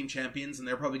tag team champions and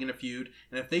they're probably going to feud.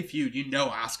 And if they feud,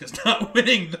 Asuka's not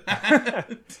winning that.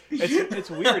 It's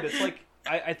weird. It's like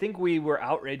I think we were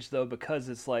outraged though because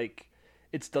it's like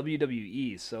it's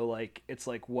WWE. So like it's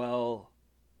like, well,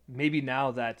 maybe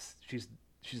now that's she's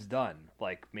done.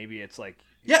 Like maybe it's like.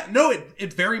 Yeah, no,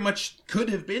 it very much could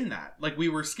have been that. Like, we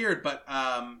were scared, but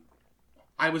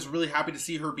I was really happy to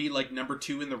see her be, like, number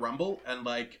 2 in the Rumble. And,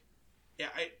 like,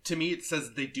 to me, it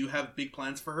says they do have big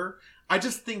plans for her. I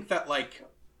just think that, like,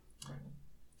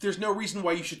 there's no reason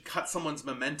why you should cut someone's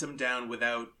momentum down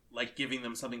without, like, giving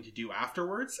them something to do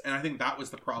afterwards. And I think that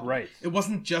was the problem. Right. It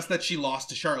wasn't just that she lost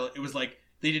to Charlotte. It was, like,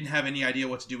 they didn't have any idea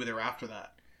what to do with her after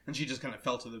that. And she just kind of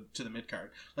fell to the mid-card.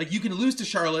 Like, you can lose to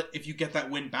Charlotte if you get that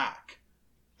win back.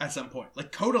 At some point,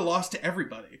 like Coda lost to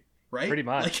everybody, right? Pretty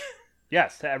much. Like,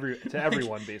 yes, to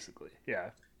everyone basically. Yeah.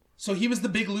 So he was the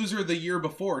big loser the year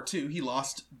before too. He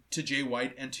lost to Jay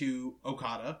White and to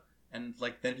Okada, and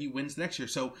like then he wins next year.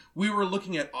 So we were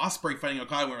looking at Ospreay fighting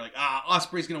Okada, and we were like,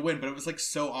 Ospreay's gonna win, but it was like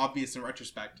so obvious in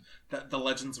retrospect that the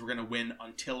Legends were gonna win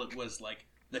until it was like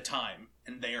the time,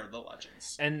 and they are the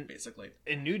Legends, and basically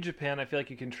in New Japan, I feel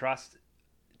like you can trust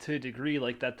to a degree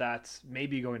like that's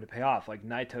maybe going to pay off. Like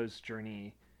Naito's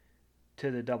journey to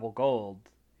the double gold,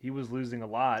 he was losing a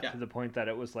lot to the point that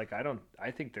it was like I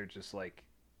think they're just like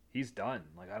he's done.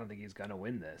 Like I don't think he's gonna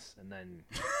win this, and then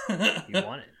he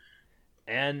won it.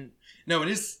 And no,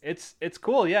 it's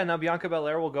cool. Yeah, now Bianca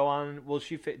Belair will go on. Will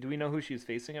she? Do we know who she's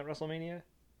facing at WrestleMania?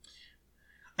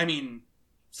 I mean,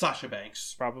 Sasha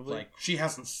Banks probably. Like she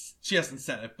hasn't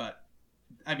said it, but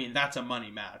I mean that's a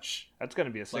money match. That's gonna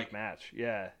be a sick match.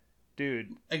 Yeah,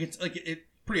 dude. Like it's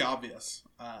pretty obvious.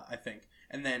 I think,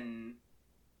 and then.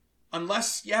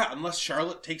 Unless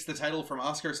Charlotte takes the title from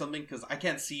Asuka or something, because I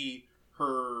can't see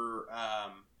her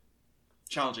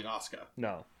challenging Asuka.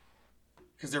 No.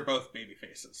 Because they're both baby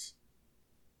faces.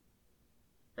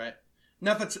 Right?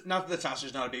 Not that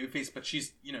Sasha's not a baby face, but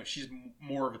she's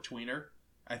more of a tweener,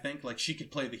 I think. Like, she could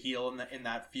play the heel in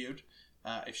that feud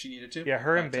if she needed to. Yeah,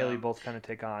 her and Bayley both kind of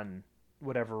take on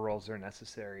whatever roles are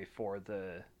necessary for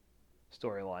the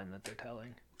storyline that they're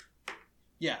telling.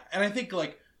 Yeah, and I think,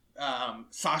 like,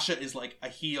 Sasha is like a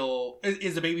heel,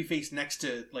 is a babyface next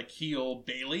to like heel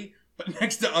Bayley, but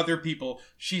next to other people,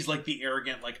 she's like the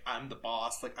arrogant, like I'm the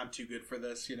boss, like I'm too good for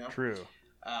this, True.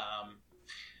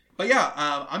 But yeah,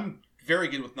 I'm very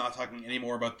good with not talking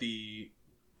anymore about the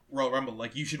Royal Rumble.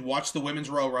 Like you should watch the Women's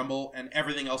Royal Rumble, and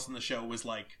everything else in the show was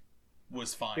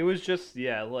fine. It was just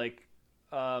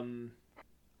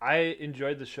I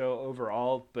enjoyed the show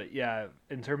overall, but yeah,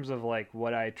 in terms of like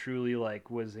what I truly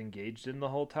like was engaged in the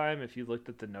whole time, if you looked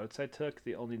at the notes I took,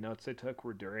 the only notes I took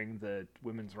were during the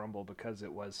Women's Rumble because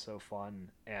it was so fun.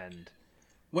 And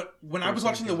when I was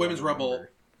watching the Women's Rumble,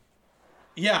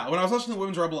 when I was watching the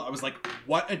Women's Rumble, I was like,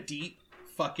 what a deep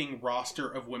fucking roster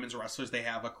of women's wrestlers they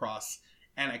have across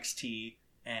NXT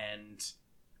and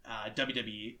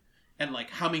WWE, and like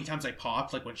how many times I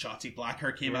popped, like when Shotzi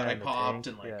Blackheart came out, I and the popped, Tank,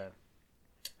 and like yeah.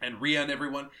 and Rhea and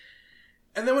everyone.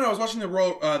 And then when I was watching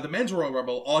the men's Royal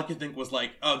Rumble, all I could think was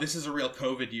like, oh, this is a real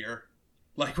COVID year.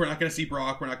 Like, we're not going to see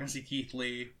Brock, we're not going to see Keith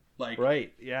Lee. Like,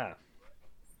 Right, yeah.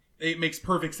 It makes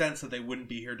perfect sense that they wouldn't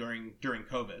be here during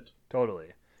COVID.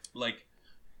 Totally. Like,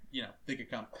 you know, they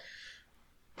could come.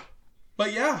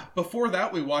 But yeah, before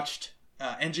that we watched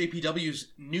NJPW's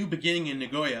New Beginning in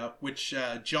Nagoya, which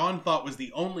John thought was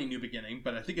the only New Beginning,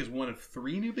 but I think is one of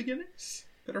 3 New Beginnings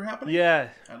that are happening. Yeah.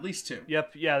 At least 2.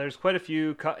 Yep, yeah, there's quite a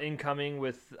few incoming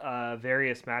with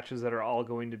various matches that are all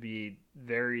going to be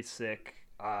very sick.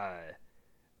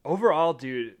 Overall,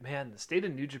 dude, man, the state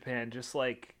of New Japan, just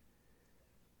like,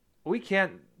 we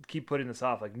can't keep putting this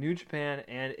off. Like, New Japan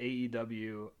and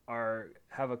AEW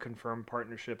have a confirmed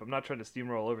partnership. I'm not trying to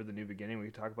steamroll over the New Beginning. We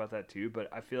can talk about that too, but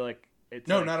I feel like it's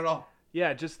No, like, not at all.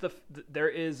 yeah, just there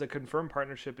is a confirmed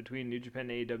partnership between New Japan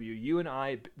and AEW. You and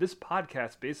I, this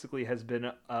podcast basically has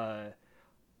been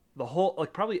the whole,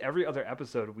 like, probably every other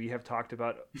episode we have talked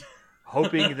about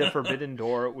hoping the Forbidden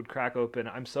Door would crack open.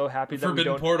 I'm so happy that we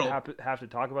don't have to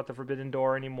talk about the Forbidden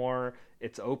Door anymore.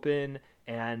 It's open,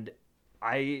 and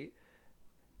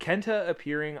Kenta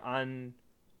appearing on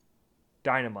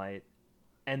Dynamite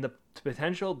and the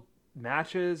potential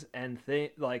matches and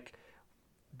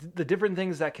the different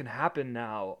things that can happen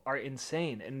now are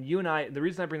insane. And you and I, the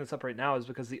reason I bring this up right now is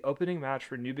because the opening match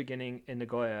for New Beginning in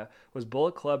Nagoya was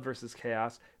Bullet Club versus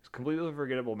Chaos. It was a completely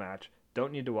forgettable match.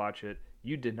 Don't need to watch it.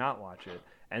 You did not watch it.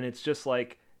 And it's just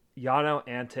like Yano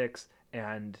antics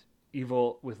and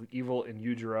Evil and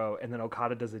Yujiro, and then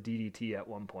Okada does a DDT at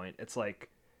one point. It's like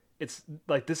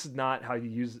this is not how you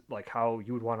use, like, how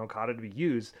you would want Okada to be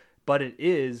used, but it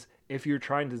is if you're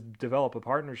trying to develop a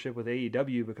partnership with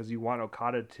AEW because you want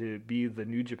Okada to be the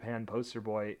New Japan poster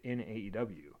boy in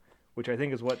AEW, which I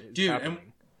think is what is happening.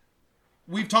 And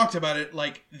we've talked about it,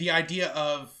 like the idea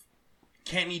of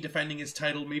Kenny defending his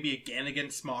title maybe again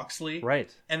against Moxley,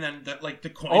 right? And then the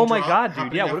coin. Oh my god,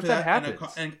 dude! Yeah, what if that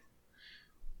happens?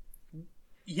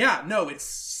 Yeah, no,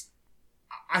 it's.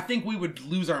 I think we would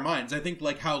lose our minds. I think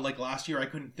like how like last year I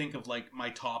couldn't think of like my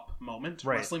top moment,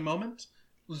 right, wrestling moment.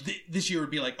 This year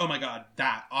would be like, oh my god,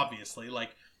 that obviously,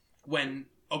 like when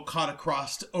Okada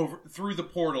crossed over through the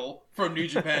portal from New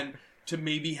Japan to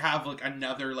maybe have like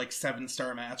another like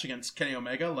 7-star match against Kenny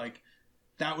Omega, like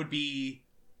that would be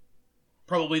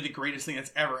probably the greatest thing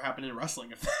that's ever happened in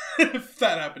wrestling if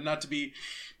that happened. Not to be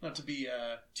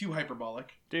too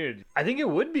hyperbolic, dude. I think it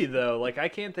would be though. Like, I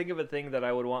can't think of a thing that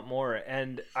I would want more.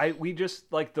 And we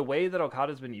just like the way that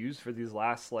Okada's been used for these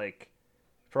last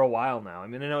for a while now. I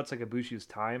mean, I know it's like Ibushi's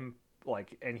time,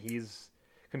 like, and he's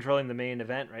controlling the main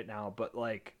event right now, but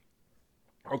like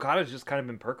Okada's just kind of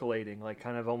been percolating, like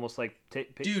kind of almost like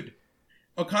dude.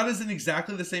 Okada's in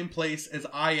exactly the same place as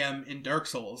I am in Dark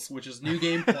Souls, which is New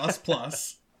Game Plus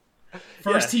Plus.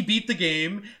 First he beat the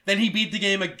game, then he beat the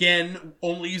game again,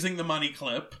 only using the money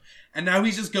clip, and now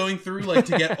he's just going through like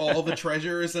to get all the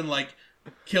treasures and like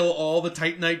kill all the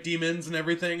Titanite demons and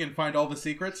everything and find all the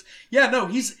secrets. Yeah, no,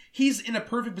 he's in a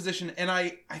perfect position, and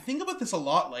I think about this a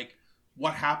lot, like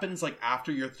what happens like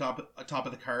after you're top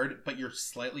of the card, but you're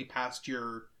slightly past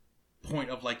your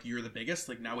point of like you're the biggest,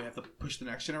 like now we have to push the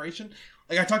next generation.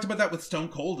 Like I talked about that with Stone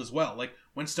Cold as well, like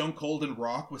when Stone Cold and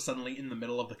Rock was suddenly in the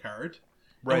middle of the card,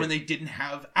 right? And when they didn't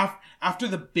have after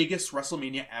the biggest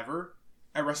WrestleMania ever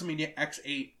at WrestleMania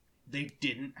X8, they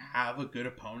didn't have a good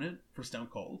opponent for Stone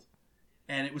Cold,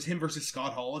 and it was him versus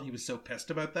Scott Hall, and he was so pissed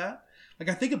about that. Like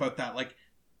I think about that, like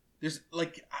there's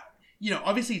like, you know,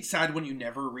 obviously it's sad when you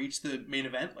never reach the main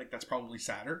event, like that's probably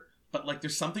sadder. But, like,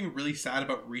 there's something really sad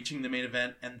about reaching the main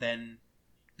event and then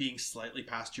being slightly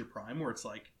past your prime, where it's,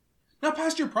 like, not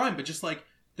past your prime, but just, like,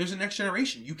 there's a next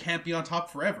generation. You can't be on top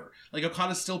forever. Like,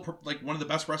 Okada's still, like, one of the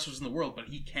best wrestlers in the world, but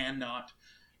he cannot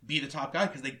be the top guy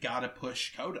because they gotta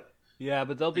push Kota. Yeah,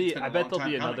 but I bet there'll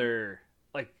be another,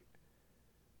 like,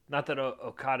 not that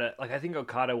Okada, like, I think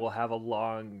Okada will have a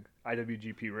long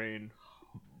IWGP reign.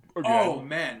 Again. Oh,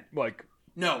 man. Like...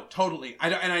 No, totally. I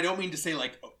don't mean to say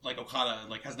like Okada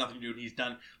like has nothing to do with what he's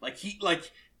done.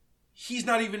 He's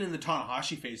not even in the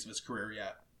Tanahashi phase of his career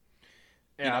yet.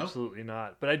 Yeah, absolutely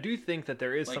not. But I do think that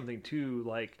there is something to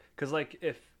like, because like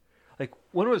if like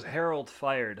when was Harold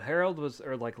fired? Harold was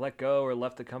or like let go or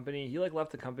left the company. He like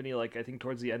left the company like I think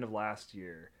towards the end of last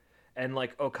year. And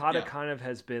like Okada kind of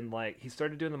has been like he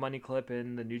started doing the money clip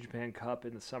in the New Japan Cup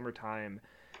in the summertime.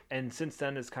 And since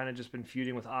then, it's kind of just been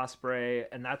feuding with Ospreay,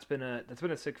 and that's been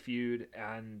a sick feud.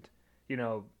 And you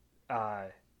know,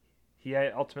 he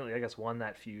ultimately, I guess, won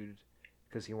that feud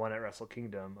because he won at Wrestle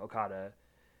Kingdom, Okada.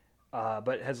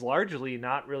 but has largely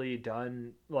not really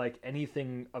done like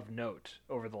anything of note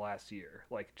over the last year.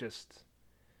 Like just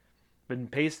been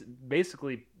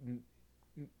basically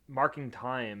marking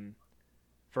time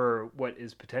for what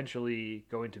is potentially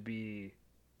going to be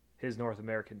his North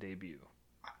American debut.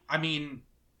 I mean,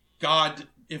 God,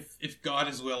 if God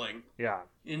is willing, Yeah,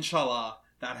 inshallah,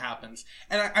 that happens.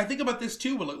 And I think about this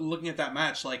too, looking at that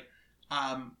match, like,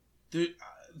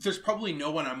 there's probably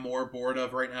no one I'm more bored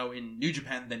of right now in New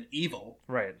Japan than Evil.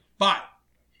 right. But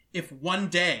if one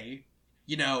day,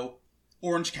 you know,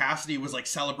 Orange Cassidy was like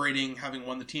celebrating having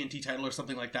won the TNT title or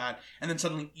something like that, and then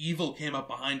suddenly Evil came up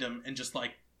behind him and just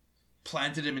like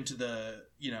planted him into the,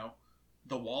 you know,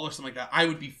 the wall or something like that, I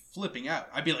would be flipping out.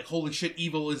 I'd be like, holy shit,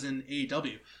 Evil is in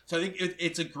AEW. So I think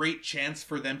it's a great chance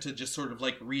for them to just sort of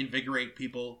like reinvigorate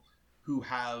people who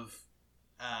have,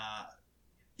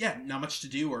 not much to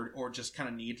do or just kind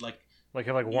of need like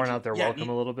have like worn out their welcome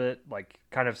a little bit, like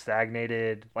kind of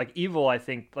stagnated. Like Evil, I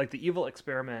think, like the Evil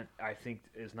experiment, I think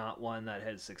is not one that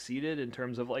has succeeded in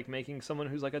terms of like making someone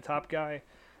who's like a top guy.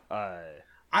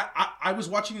 I was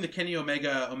watching the Kenny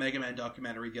Omega Man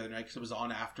documentary the other night because it was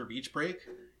on after Beach Break,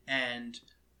 and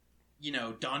you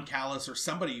know, Don Callis or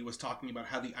somebody was talking about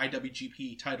how the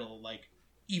IWGP title, like,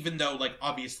 even though like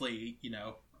obviously, you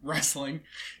know, wrestling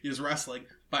is wrestling,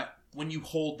 but when you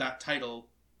hold that title,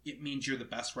 it means you're the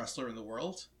best wrestler in the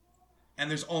world, and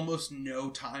there's almost no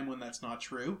time when that's not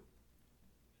true.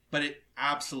 But it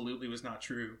absolutely was not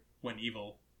true when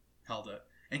Evil held it.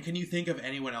 And can you think of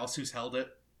anyone else who's held it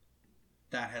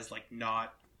that has like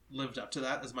not lived up to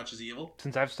that as much as Evil?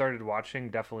 Since I've started watching,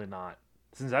 definitely not.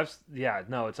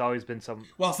 It's always been some.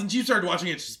 Well, since you started watching,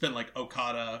 it's just been like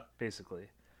Okada, basically,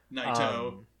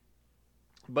 Naito.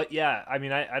 But yeah, I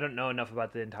mean, I don't know enough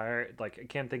about the entire, like, I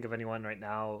can't think of anyone right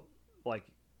now like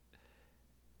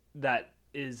that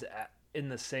is in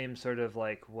the same sort of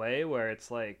like way where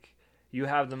it's like you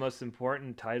have the most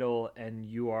important title and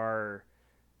you are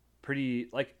pretty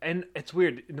like, and it's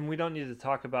weird, and we don't need to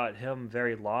talk about him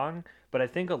very long, but I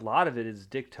think a lot of it is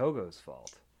Dick Togo's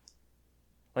fault.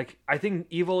 Like, I think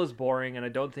Evil is boring, and I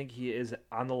don't think he is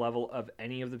on the level of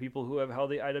any of the people who have held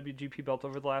the IWGP belt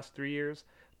over the last 3 years.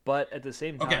 But at the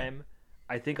same time,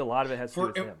 I think a lot of it has to do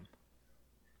with him.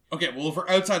 Okay, well, for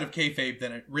outside of kayfabe,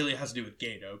 then it really has to do with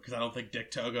Gato, because I don't think Dick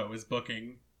Togo is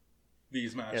booking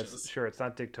these matches. Yes, sure, it's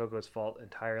not Dick Togo's fault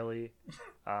entirely.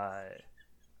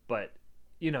 But,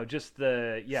 you know, just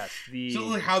so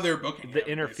like how they're booking the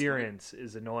interference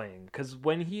is annoying, because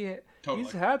when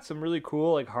he's had some really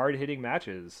cool, like, hard-hitting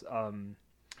matches.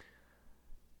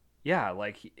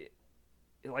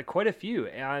 Like quite a few,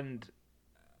 and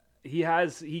he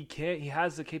has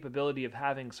the capability of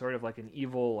having sort of like an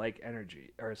Evil like energy,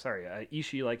 or sorry,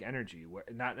 Ishii like energy, where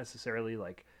not necessarily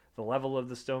like the level of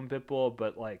the Stone Pitbull,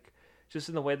 but like just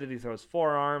in the way that he throws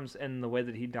forearms and the way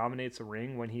that he dominates a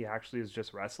ring when he actually is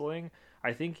just wrestling.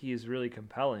 I think he is really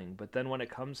compelling. But then when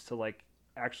it comes to like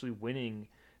actually winning,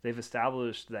 they've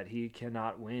established that he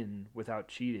cannot win without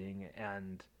cheating,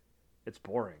 and it's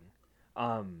boring.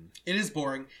 It is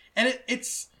boring, and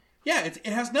it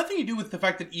has nothing to do with the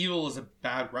fact that Evil is a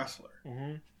bad wrestler.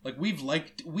 Mm-hmm. Like,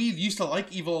 we used to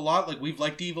like Evil a lot. Like, we've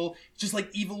liked Evil. Just like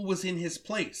Evil was in his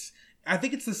place. I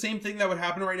think it's the same thing that would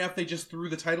happen right now if they just threw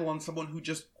the title on someone who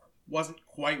just wasn't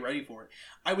quite ready for it.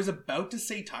 I was about to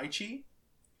say Taichi,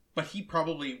 but he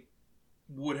probably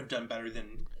would have done better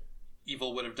than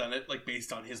Evil would have done it, like,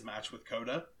 based on his match with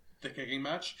Kota, the kicking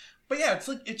match. But yeah,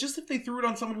 it's just if they threw it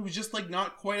on someone who was just, like,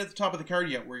 not quite at the top of the card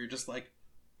yet, where you're just like,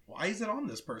 why is it on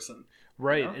this person?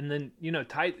 Right, you know? and then, you know,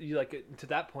 to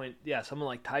that point, yeah, someone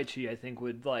like Taichi, I think,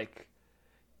 would, like,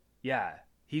 yeah,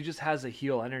 he just has a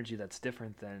heel energy that's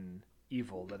different than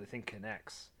Evil that I think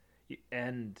connects.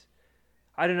 And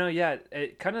I don't know, yeah,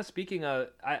 it kind of speaking of,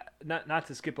 not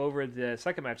to skip over the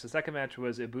second match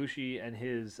was Ibushi and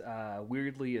his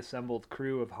weirdly assembled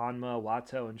crew of Hanma,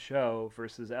 Wato, and Sho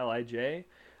versus LIJ,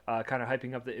 kind of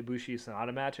hyping up the Ibushi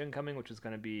Sonata match incoming, which is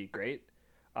going to be great.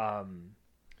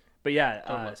 But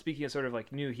yeah, speaking of sort of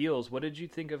like new heels, what did you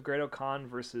think of Great Khan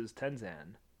versus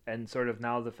Tenzan? And sort of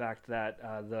now the fact that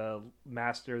the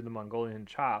master of the Mongolian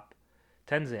chop,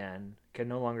 Tenzan, can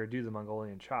no longer do the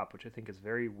Mongolian chop, which I think is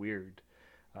very weird.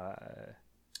 I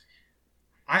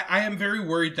am very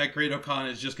worried that Great Khan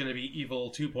is just going to be Evil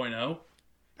 2.0,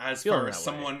 as far as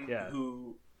someone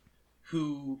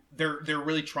who they're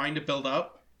really trying to build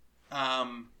up. That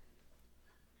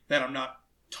I'm not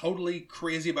totally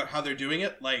crazy about how they're doing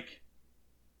it. Like,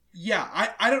 yeah,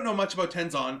 I don't know much about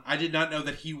Tenzan. I did not know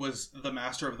that he was the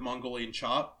master of the Mongolian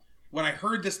chop. When I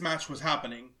heard this match was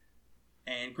happening,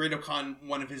 and Great Khan,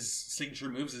 one of his signature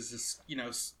moves is this, you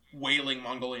know, wailing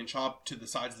Mongolian chop to the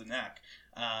sides of the neck,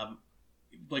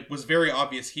 was very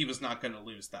obvious he was not going to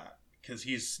lose that because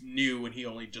he's new and he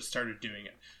only just started doing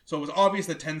it. So it was obvious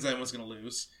that Tenzan was going to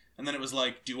lose. And then it was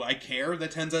like, do I care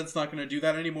that Tenzan's not going to do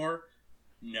that anymore?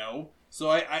 No. So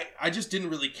I just didn't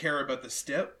really care about the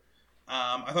stip.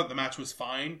 I thought the match was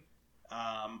fine.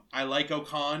 I like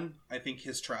Okan. I think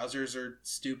his trousers are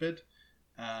stupid.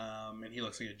 And he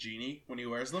looks like a genie when he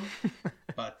wears them.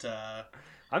 But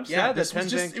I'm sad that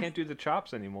Tenzan can't do the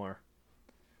chops anymore.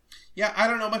 Yeah, I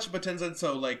don't know much about Tenzan,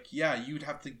 so you'd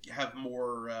have to have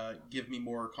more, give me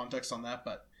more context on that.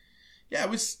 But yeah, it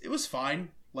was fine.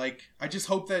 I just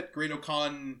hope that Great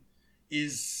Okan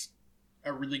is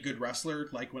a really good wrestler,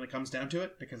 when it comes down to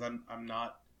it, because I'm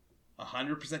not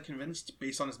 100% convinced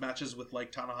based on his matches with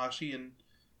Tanahashi and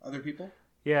other people.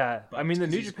 Yeah, I mean the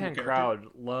New Japan crowd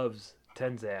loves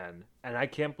Tenzan, and I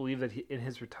can't believe that in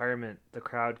his retirement the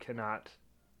crowd cannot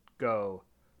go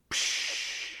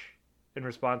psh in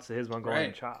response to his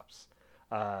Mongolian chops.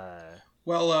 I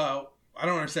don't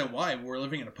understand why. We're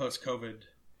living in a post-COVID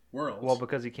world. Well,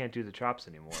 because he can't do the chops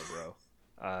anymore, bro.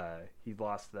 He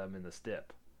lost them in the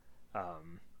stip.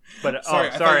 But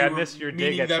sorry, I missed your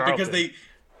dig at Charlton. Because they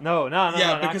no,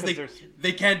 because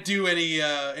they can't do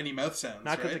any mouth sounds.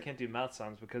 Not because they can't do mouth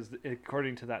sounds, because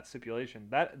according to that stipulation,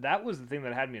 that was the thing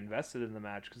that had me invested in the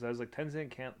match, because I was like, Tenzan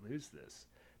can't lose this,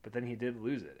 but then he did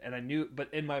lose it, and I knew.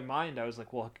 But in my mind, I was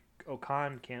like, well,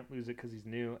 Okan can't lose it because he's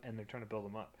new, and they're trying to build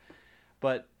him up.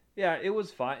 But yeah, it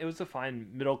was fine. It was a fine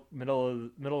middle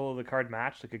of the card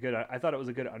match. I thought it was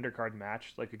a good undercard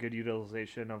match, a good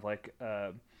utilization of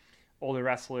older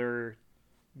wrestler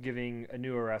giving a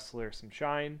newer wrestler some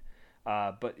shine.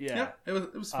 But yeah,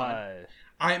 it was fine.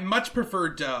 I much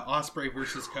preferred Ospreay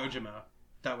versus Kojima.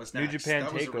 That was next. New Japan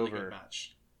that was Takeover a really good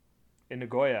match in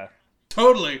Nagoya.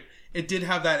 Totally, it did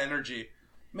have that energy.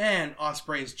 Man,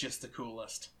 Ospreay is just the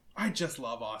coolest. I just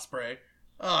love Ospreay.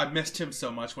 Oh, I missed him so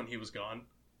much when he was gone.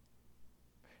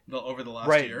 Over the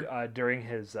last year, during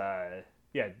his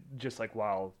just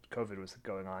while COVID was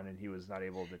going on and he was not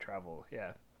able to travel.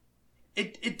 Yeah.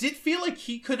 It did feel like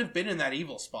he could have been in that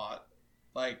Evil spot.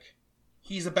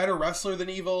 He's a better wrestler than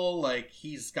Evil. I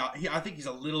think he's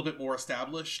a little bit more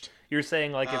established. You're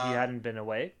saying if he hadn't been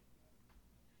away?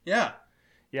 Yeah.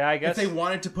 Yeah, I guess if they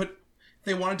wanted to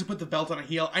put the belt on a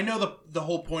heel. I know the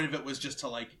whole point of it was just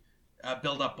to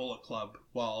build up Bullet Club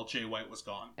while Jay White was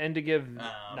gone, and to give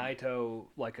Naito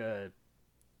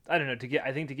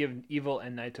to give Evil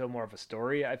and Naito more of a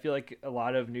story. I feel like a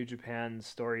lot of New Japan's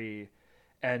story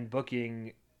and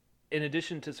booking, in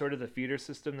addition to sort of the feeder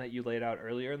system that you laid out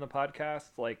earlier in the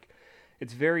podcast,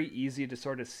 it's very easy to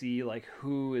sort of see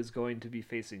who is going to be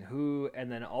facing who,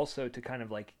 and then also to kind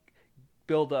of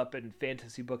build up and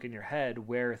fantasy book in your head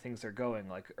where things are going.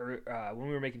 When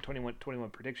we were making 21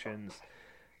 predictions,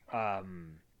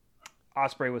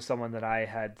 Ospreay was someone that I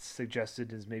had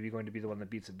suggested is maybe going to be the one that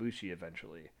beats Ibushi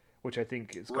eventually, which I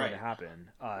think is going to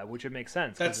happen, which it makes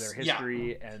sense because their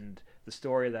history and the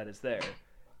story that is there.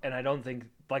 And I don't think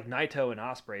Naito and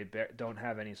Ospreay don't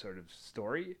have any sort of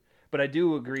story, but I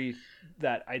do agree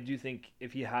that I do think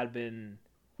if he had been,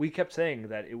 we kept saying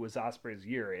that it was Ospreay's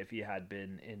year if he had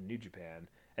been in New Japan,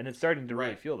 and it's starting to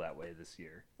really feel that way this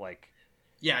year.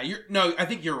 Yeah, I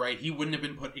think you're right. He wouldn't have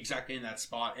been put exactly in that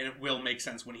spot, and it will make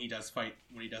sense when he does fight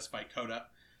Kota.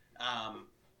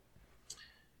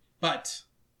 But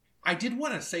I did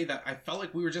want to say that I felt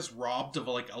like we were just robbed of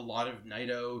a lot of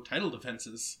Naito title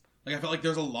defenses. I felt like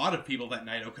there's a lot of people that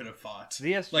Naito could have fought.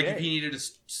 ZSJ. If he needed to...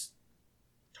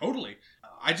 Totally.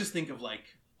 I just think of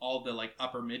all the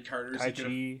upper mid-carders he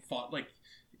could have fought,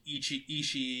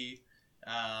 Ishii.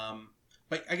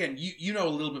 But again, you know a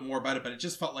little bit more about it, but it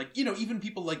just felt even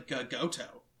people like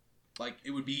Goto.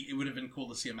 It would have been cool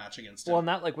to see a match against him. Well, and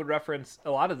that would reference a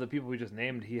lot of the people we just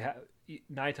named.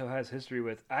 Naito has history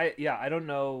with. I don't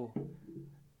know.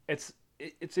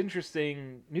 It's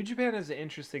interesting. New Japan is an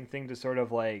interesting thing to sort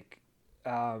of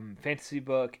fantasy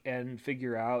book and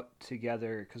figure out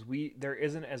together, because there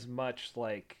isn't as much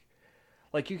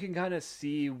you can kind of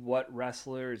see what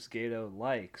wrestlers Gato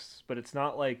likes, but it's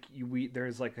not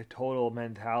there's a total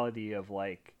mentality of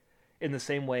in the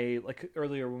same way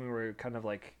earlier when we were kind of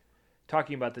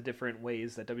talking about the different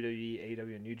ways that WWE,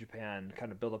 AEW, and New Japan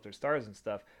kind of build up their stars and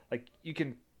stuff. You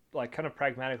can kind of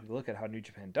pragmatically look at how New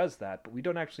Japan does that, but we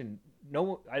don't actually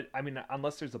know. I mean,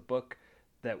 unless there's a book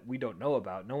that we don't know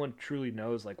about, no one truly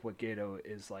knows what Gato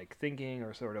is thinking,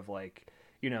 or sort of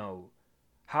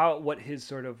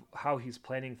how he's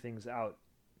planning things out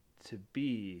to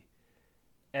be.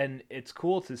 And it's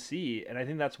cool to see, and I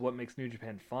think that's what makes New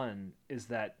Japan fun, is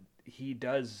that he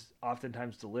does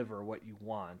oftentimes deliver what you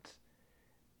want,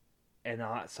 and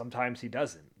sometimes he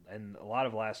doesn't. And a lot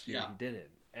of last year he didn't.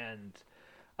 And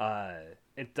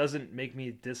it doesn't make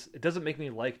me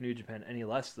like New Japan any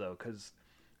less though, because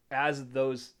as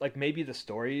those, like, maybe the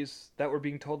stories that were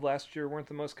being told last year weren't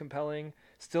the most compelling,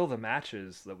 still the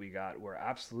matches that we got were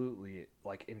absolutely,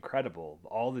 like, incredible.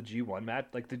 All the G1 match,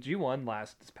 like the G1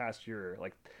 this past year,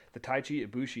 like the Taichi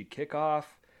Ibushi kickoff,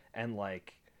 and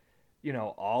like, you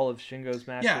know, all of Shingo's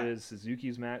matches,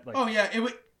 Suzuki's match. Like,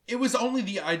 it was only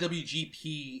the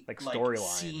IWGP like storyline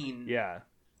scene. Yeah.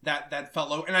 That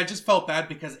felt low, and I just felt bad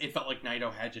because it felt like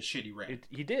Naito had just shitty reign.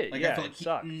 He did, like, yeah. I felt like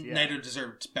sucked. Naito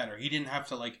deserved better. He didn't have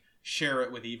to like share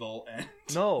it with Evil and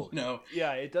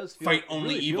yeah, it does feel, fight only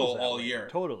really Evil all year.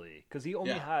 Totally, because he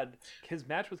only had his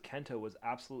match with Kenta was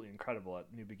absolutely incredible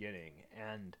at New Beginning,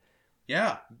 and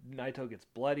Naito gets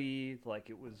bloody. Like,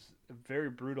 it was a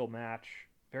very brutal match,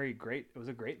 very great. It was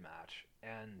a great match,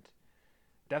 and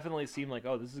definitely seemed like,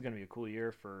 oh, this is going to be a cool year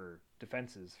for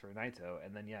defenses for Naito.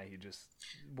 And then, he just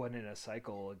went in a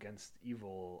cycle against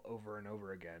Evil over and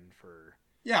over again for...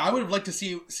 Yeah, I would have liked to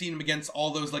seen him against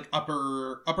all those, like,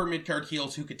 upper mid-card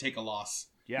heels who could take a loss.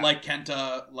 Yeah. Like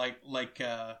Kenta, like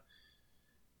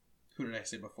who did I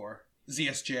say before?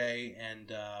 ZSJ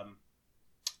and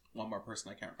one more person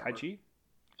I can't remember. Taichi?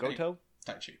 Goto?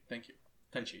 Taichi, thank you.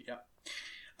 Taichi, yeah.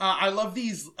 I love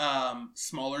these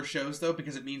smaller shows, though,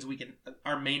 because it means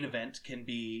our main event can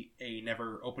be a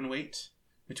never open weight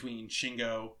between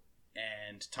Shingo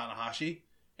and Tanahashi.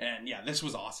 And this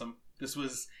was awesome. This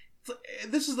was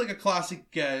like a classic,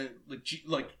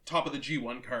 like top of the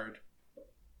G1 card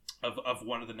of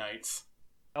one of the nights.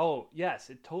 Oh, yes,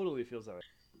 it totally feels that way.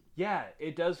 Yeah,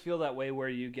 it does feel that way, where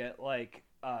you get, like,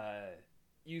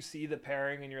 you see the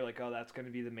pairing and you're like, oh, that's going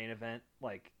to be the main event,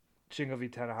 like Shingo v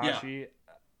Tanahashi. Yeah.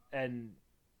 And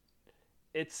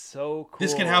it's so cool.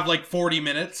 This can have like 40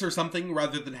 minutes or something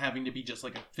rather than having to be just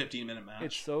like a 15-minute match.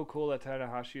 It's so cool that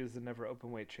Tanahashi is the never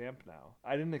openweight champ now.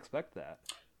 I didn't expect that.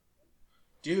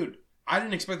 Dude, I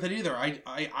didn't expect that either.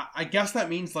 I guess that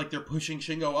means like they're pushing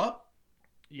Shingo up.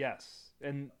 Yes.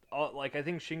 And like, I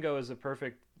think Shingo is a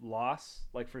perfect loss,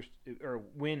 like,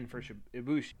 win for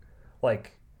Ibushi.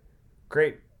 Like,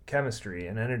 great chemistry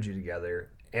and energy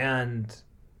together, and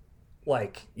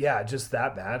like, just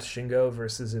that match, Shingo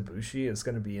versus Ibushi, is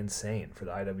going to be insane for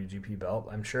the IWGP belt.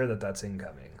 I'm sure that's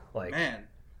incoming. Like, man.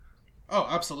 Oh,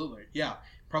 absolutely. Yeah.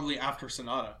 Probably after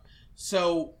Sonata.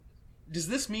 So, does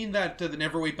this mean that the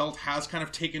Neverweight belt has kind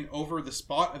of taken over the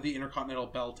spot of the Intercontinental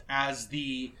belt as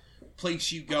the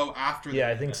place you go after the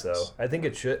I think so. I think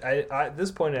it should. At this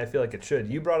point, I feel like it should.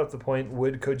 You brought up the point,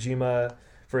 would Kojima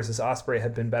versus Ospreay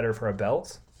have been better for a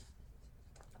belt?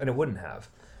 And it wouldn't have.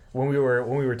 When we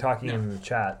were talking in the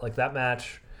chat, like, that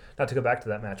match, not to go back to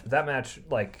that match, but that match,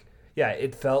 like,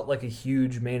 it felt like a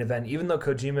huge main event, even though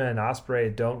Kojima and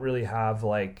Ospreay don't really have,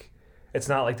 like, it's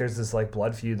not like there's this, like,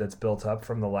 blood feud that's built up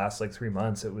from the last, like, 3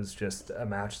 months. It was just a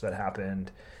match that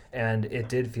happened, and it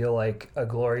did feel like a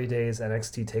Glory Days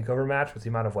NXT TakeOver match with the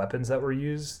amount of weapons that were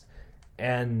used,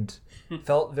 and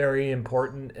felt very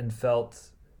important, and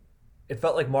it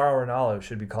felt like Mauro Ranallo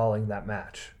should be calling that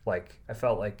match. Like, I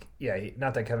felt like,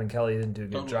 not that Kevin Kelly didn't do a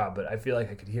good job, but I feel like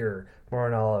I could hear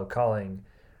Mauro Ranallo calling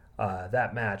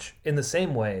that match in the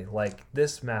same way. Like,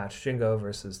 this match, Shingo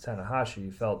versus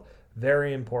Tanahashi, felt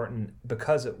very important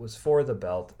because it was for the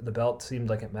belt. The belt seemed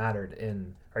like it mattered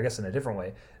in a different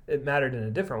way. It mattered in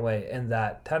a different way, and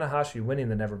that Tanahashi winning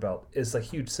the Never belt is a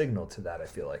huge signal to that, I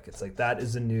feel like. It's like, that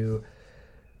is a new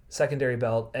secondary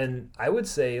belt, and I would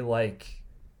say, like,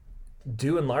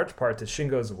 due in large part to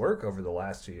Shingo's work over the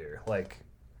last year. Like,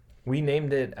 we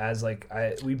named it as, like,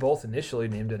 we both initially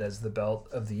named it as the belt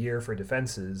of the year for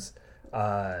defenses,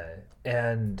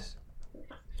 and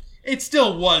it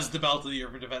still was the belt of the year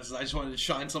for defenses. I just wanted to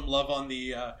shine some love on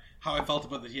the how I felt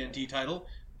about the TNT title,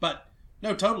 but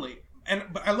no, totally.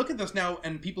 But I look at this now,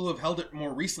 and people who have held it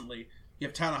more recently, you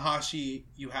have Tanahashi,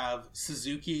 you have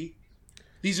Suzuki.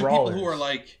 These are brawlers. People who are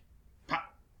like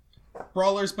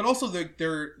brawlers, but also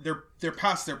they're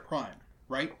past their prime,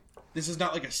 right? This is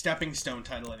not like a stepping stone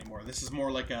title anymore. This is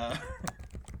more like a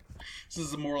this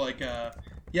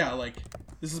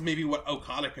is maybe what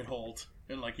Okada could hold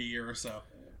in like a year or so.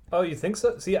 Oh, you think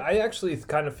so? See, I actually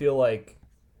kind of feel like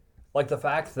the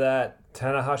fact that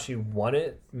Tanahashi won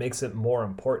it makes it more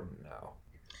important now.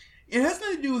 It has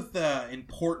nothing to do with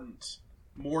important,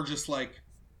 more just like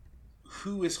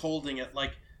who is holding it.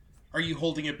 Like, are you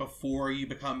holding it before you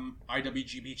become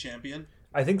IWGP champion?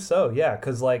 I think so, yeah,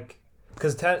 because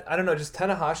I don't know, just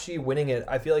Tanahashi winning it.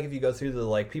 I feel like if you go through the,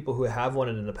 like, people who have won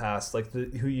it in the past, like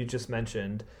who you just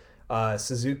mentioned,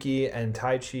 Suzuki and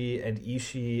Taichi and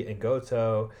Ishii and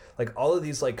Goto, like all of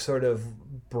these like sort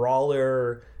of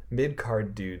brawler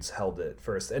mid-card dudes held it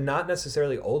first, and not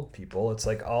necessarily old people. It's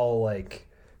like all like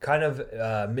kind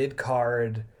of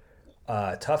mid-card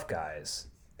tough guys.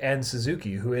 And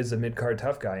Suzuki, who is a mid-card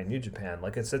tough guy in New Japan,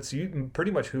 like it's pretty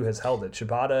much who has held it.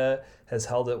 Shibata has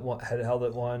held it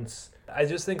once. I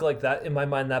just think like that in my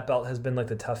mind, that belt has been like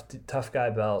the tough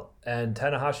guy belt, and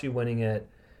Tanahashi winning it,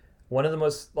 one of the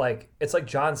most like it's like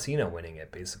John Cena winning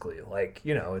it basically. Like,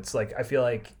 you know, it's like I feel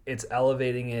like it's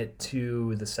elevating it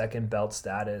to the second belt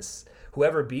status.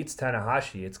 Whoever beats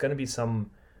Tanahashi, it's gonna be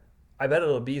I bet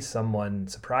it'll be someone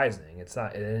surprising. It's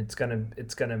not, and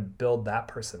it's gonna build that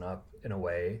person up in a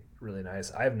way really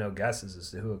nice. I have no guesses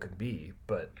as to who it could be,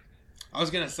 but I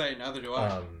was gonna say neither do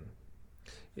I.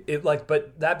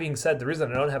 But that being said, the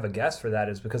reason I don't have a guess for that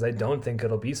is because I don't think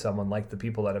it'll be someone like the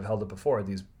people that have held it before.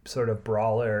 These sort of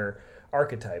brawler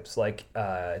archetypes like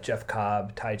Jeff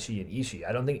Cobb, Taichi, and Ishii.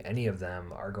 I don't think any of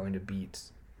them are going to beat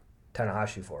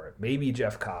Tanahashi for it. Maybe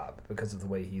Jeff Cobb because of the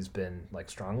way he's been like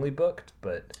strongly booked,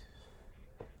 but.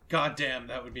 God damn,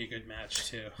 that would be a good match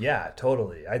too. Yeah,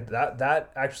 totally.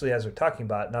 That actually, as we're talking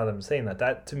about, now that I'm saying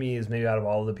that to me is maybe out of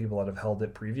all the people that have held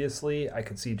it previously, I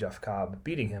could see Jeff Cobb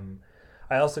beating him.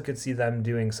 I also could see them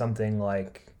doing something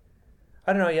like,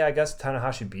 I don't know, yeah, I guess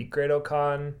Tanahashi beat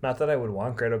Great-O-Khan. Not that I would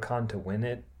want Great-O-Khan to win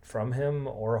it from him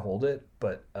or hold it,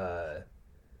 but...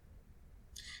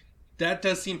 That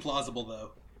does seem plausible,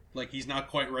 though. Like, he's not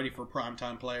quite ready for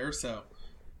primetime player, so...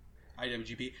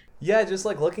 IWGP. Yeah, just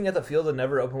like looking at the field of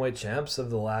never openweight champs of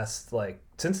the last, like,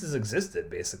 since it's existed,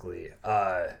 basically.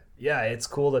 Yeah, it's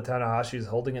cool that Tanahashi's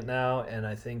holding it now, and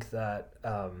I think that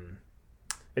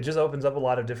it just opens up a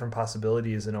lot of different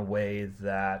possibilities in a way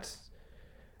that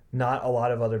not a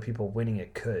lot of other people winning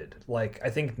it could. Like,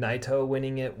 I think Naito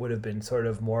winning it would have been sort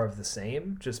of more of the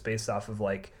same, just based off of,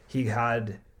 like, he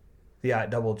had the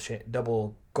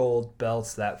double gold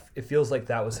belts that it feels like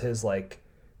that was his, like,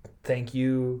 thank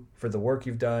you for the work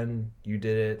you've done. You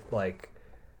did it, like,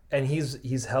 and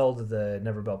he's held the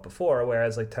never belt before,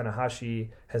 whereas like Tanahashi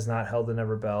has not held the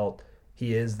never belt.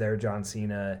 He is their John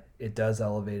Cena. It does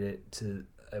elevate it to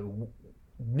a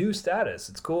new status.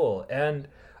 It's cool, and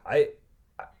I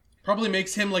probably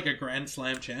makes him like a Grand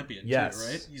Slam champion. Yes.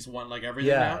 Too, right? He's won like everything.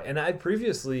 Yeah, now. And I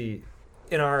previously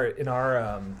in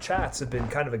our chats have been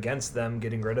kind of against them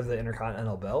getting rid of the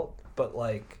Intercontinental belt, but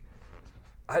like.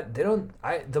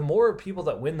 The more people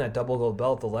that win that double gold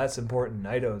belt, the less important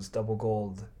Naito's double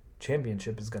gold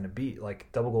championship is going to be.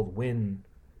 Like, double gold win,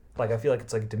 like, I feel like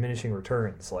it's like diminishing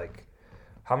returns. Like,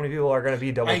 how many people are going to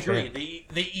be double? I agree.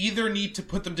 They either need to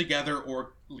put them together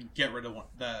or get rid of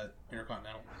the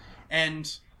Intercontinental. And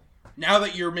now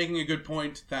that you're making a good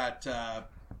point that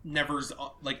Never's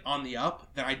like on the up,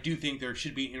 then I do think there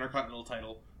should be an Intercontinental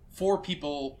title for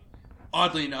people,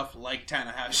 oddly enough, like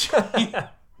Tanahashi.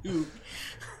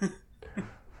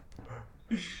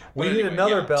 We need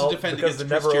another belt because the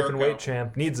never open weight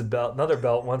champ needs another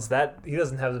belt once that he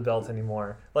doesn't have the belt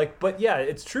anymore. Like, but yeah,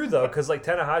 it's true though, because like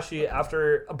Tanahashi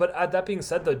but that being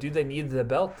said though, do they need the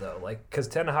belt though? Like, because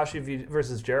Tanahashi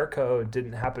versus Jericho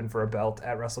didn't happen for a belt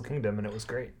at Wrestle Kingdom, and it was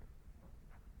great.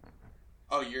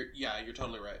 Oh, you're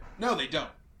totally right. No, they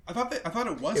don't. I thought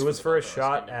it was. It was for a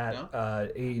shot at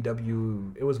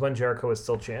AEW. It was when Jericho was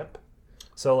still champ.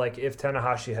 So, like, if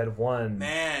Tanahashi had won...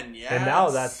 Man, yes. And now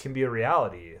that can be a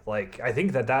reality. Like, I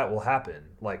think that will happen.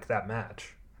 Like, that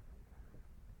match.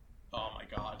 Oh, my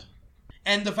God.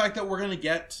 And the fact that we're going to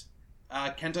get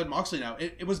Kenta and Moxley now.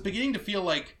 It was beginning to feel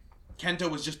like Kenta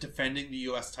was just defending the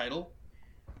U.S. title.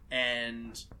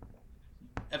 And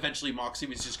eventually Moxley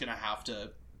was just going to have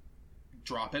to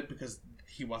drop it because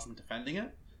he wasn't defending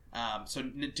it. So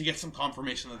to get some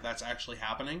confirmation that that's actually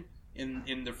happening...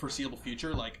 in the foreseeable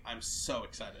future, like, I'm so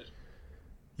excited.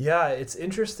 Yeah, it's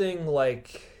interesting,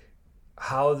 like,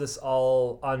 how this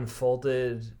all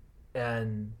unfolded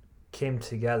and came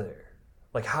together.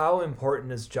 Like, how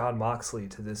important is Jon Moxley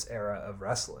to this era of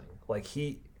wrestling? Like,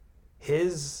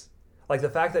 the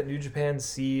fact that New Japan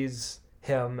sees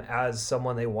him as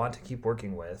someone they want to keep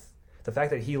working with, the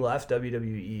fact that he left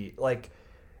WWE, like,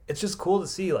 it's just cool to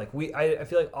see. Like, I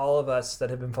feel like all of us that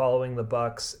have been following the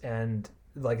Bucks and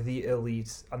like the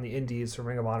elites on the indies from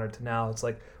Ring of Honor to now, it's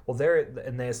like, well, they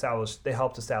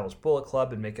helped establish Bullet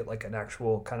Club and make it like an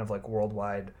actual kind of like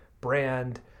worldwide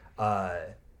brand,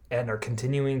 and are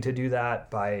continuing to do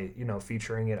that by, you know,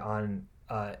 featuring it on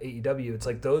AEW. It's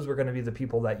like those were going to be the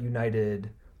people that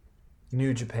united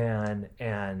New Japan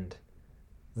and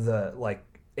the like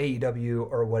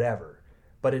AEW or whatever,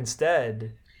 but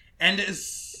instead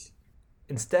it's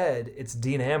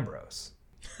Dean Ambrose.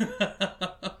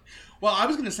 Well, I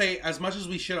was going to say, as much as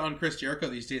we shit on Chris Jericho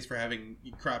these days for having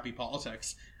crappy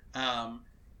politics,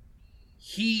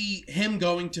 him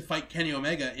going to fight Kenny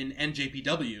Omega in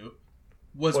NJPW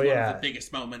was one of the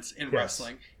biggest moments in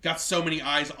wrestling. Got so many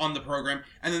eyes on the program,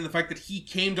 and then the fact that he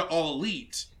came to All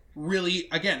Elite really,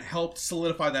 again, helped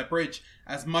solidify that bridge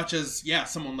as much as,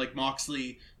 someone like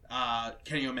Moxley,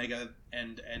 Kenny Omega,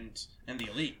 and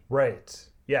the Elite. Right.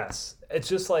 Yes. It's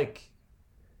just like,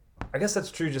 I guess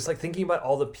that's true. Just like thinking about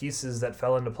all the pieces that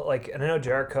fell into play. Like, and I know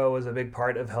Jericho was a big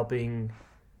part of helping,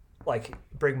 like,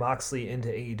 bring Moxley into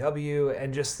AEW,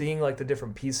 and just seeing like the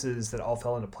different pieces that all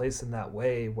fell into place in that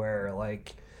way, where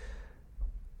like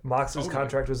Moxley's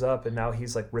contract was up, and now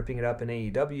he's like ripping it up in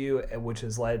AEW, which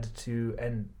has led to,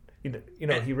 and you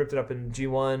know, he ripped it up in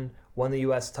G1, won the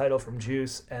U.S. title from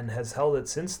Juice, and has held it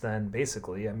since then.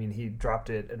 Basically, I mean, he dropped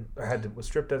it and was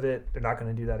stripped of it. They're not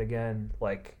going to do that again.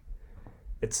 Like,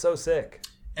 it's so sick.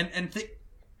 And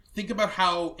think about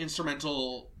how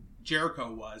instrumental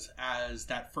Jericho was as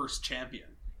that first champion.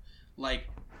 Like,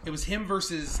 it was him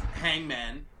versus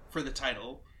Hangman for the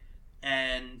title,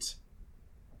 and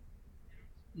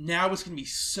now it's going to be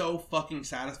so fucking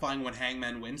satisfying when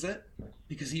Hangman wins it,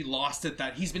 because he lost it.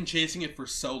 That he's been chasing it for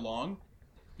so long.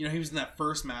 You know, he was in that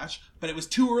first match, but it was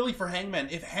too early for Hangman.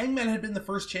 If Hangman had been the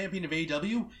first champion of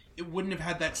AEW, it wouldn't have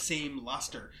had that same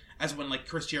luster as when, like,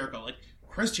 Chris Jericho. Like,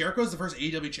 Chris Jericho is the first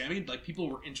AEW champion. Like, people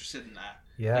were interested in that.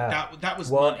 Yeah. Like, that was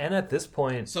well, money. And at this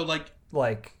point, so like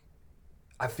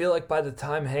I feel like by the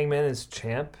time Hangman is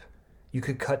champ, you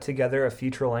could cut together a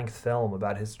feature-length film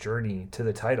about his journey to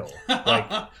the title. Like,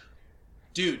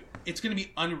 dude, it's gonna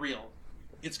be unreal.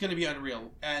 It's gonna be unreal,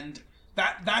 and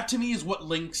that to me is what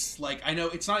links. Like, I know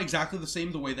it's not exactly the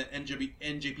same the way that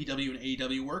NJPW and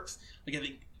AEW works. Like, I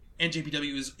think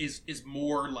NJPW is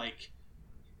more like,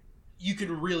 you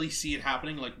can really see it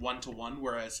happening like 1-to-1,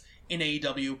 whereas in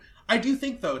AEW, I do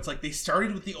think though, it's like they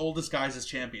started with the oldest guys as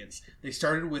champions. They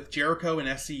started with Jericho and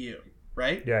SCU,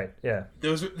 right? Yeah, yeah.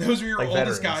 Those are your like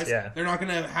oldest veterans, guys. yeah. They're not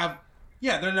gonna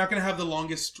have the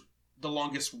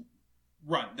longest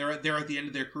run. They're at the end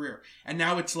of their career, and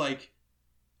now it's like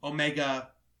Omega,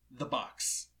 the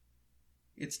Bucks.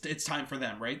 It's time for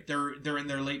them, right? They're in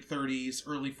their late 30s,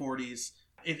 early 40s.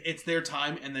 It's their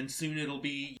time, and then soon it'll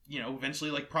be, you know, eventually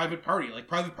like Private Party. Like,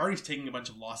 Private Party's taking a bunch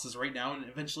of losses right now, and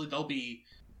eventually they'll be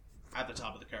at the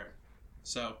top of the card.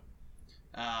 So,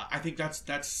 I think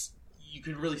that's you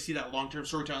can really see that long-term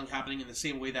storytelling happening in the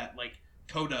same way that, like,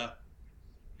 Coda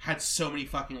had so many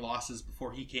fucking losses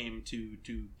before he came to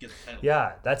get the title.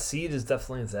 Yeah, that seed is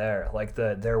definitely there. Like,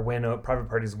 their win, Private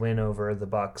Party's win over the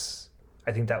Bucks,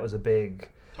 I think that was a big,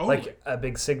 like, a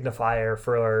big signifier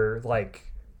for,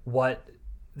 like, what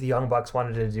the Young Bucks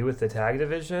wanted to do with the tag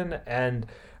division. And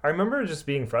I remember just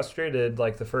being frustrated,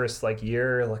 like, the first, like,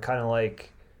 year, like, kind of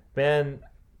like, man,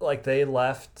 like, they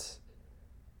left,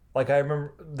 like, I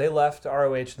remember they left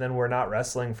ROH and then were not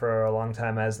wrestling for a long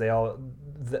time, as they all,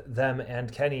 them and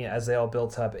Kenny, as they all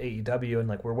built up AEW, and,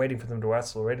 like, we're waiting for them to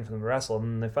wrestle, and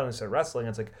then they finally started wrestling.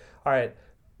 It's like, all right,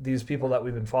 these people that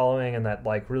we've been following and that,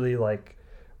 like, really, like,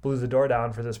 blew the door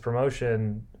down for this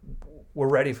promotion, we're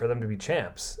ready for them to be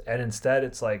champs. And instead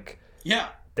it's like, yeah,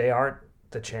 they aren't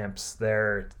the champs.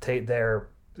 They're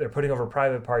putting over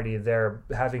Private Party. They're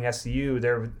having SCU.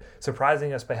 They're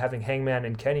surprising us by having Hangman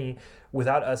and Kenny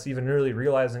without us even really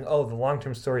realizing, oh, the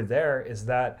long-term story there is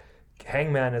that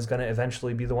Hangman is going to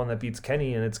eventually be the one that beats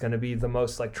Kenny, and it's going to be the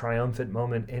most, like, triumphant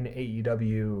moment in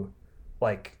AEW.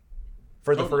 Like,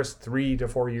 for the first 3 to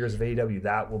 4 years of AEW,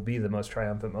 that will be the most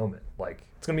triumphant moment. Like,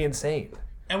 it's going to be insane.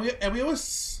 And we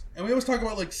always talk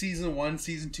about, like, season 1,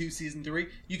 season 2, season 3.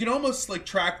 You can almost, like,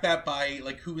 track that by,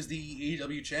 like, who was the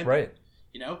AEW champion. Right.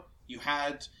 You know, you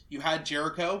had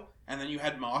Jericho, and then you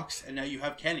had Mox, and now you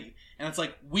have Kenny. And it's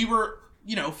like, we were,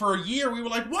 you know, for a year we were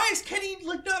like, why is Kenny,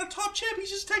 like, not a top champ? He's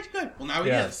just a tag team guy. Well, now he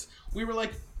is. We were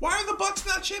like, why are the Bucks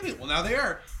not champion? Well, now they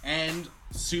are. And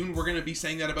soon we're going to be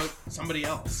saying that about somebody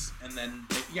else. And then,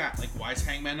 like, why is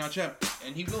Hangman not champ?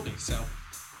 And he will be. So,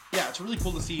 yeah, it's really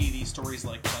cool to see these stories,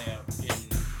 like, play out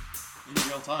in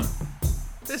real time.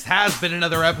 This has been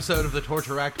another episode of the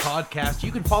Torture Racked podcast.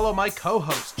 You can follow my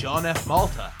co-host, John F.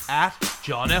 Malta, at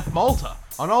John F. Malta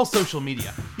on all social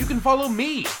media. You can follow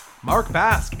me, Mark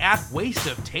Basque, at Waste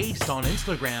of Taste on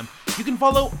Instagram. You can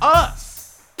follow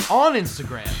us on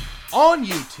Instagram, on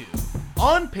YouTube,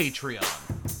 on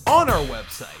Patreon, on our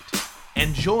website,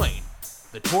 and join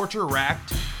the Torture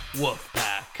Racked Woof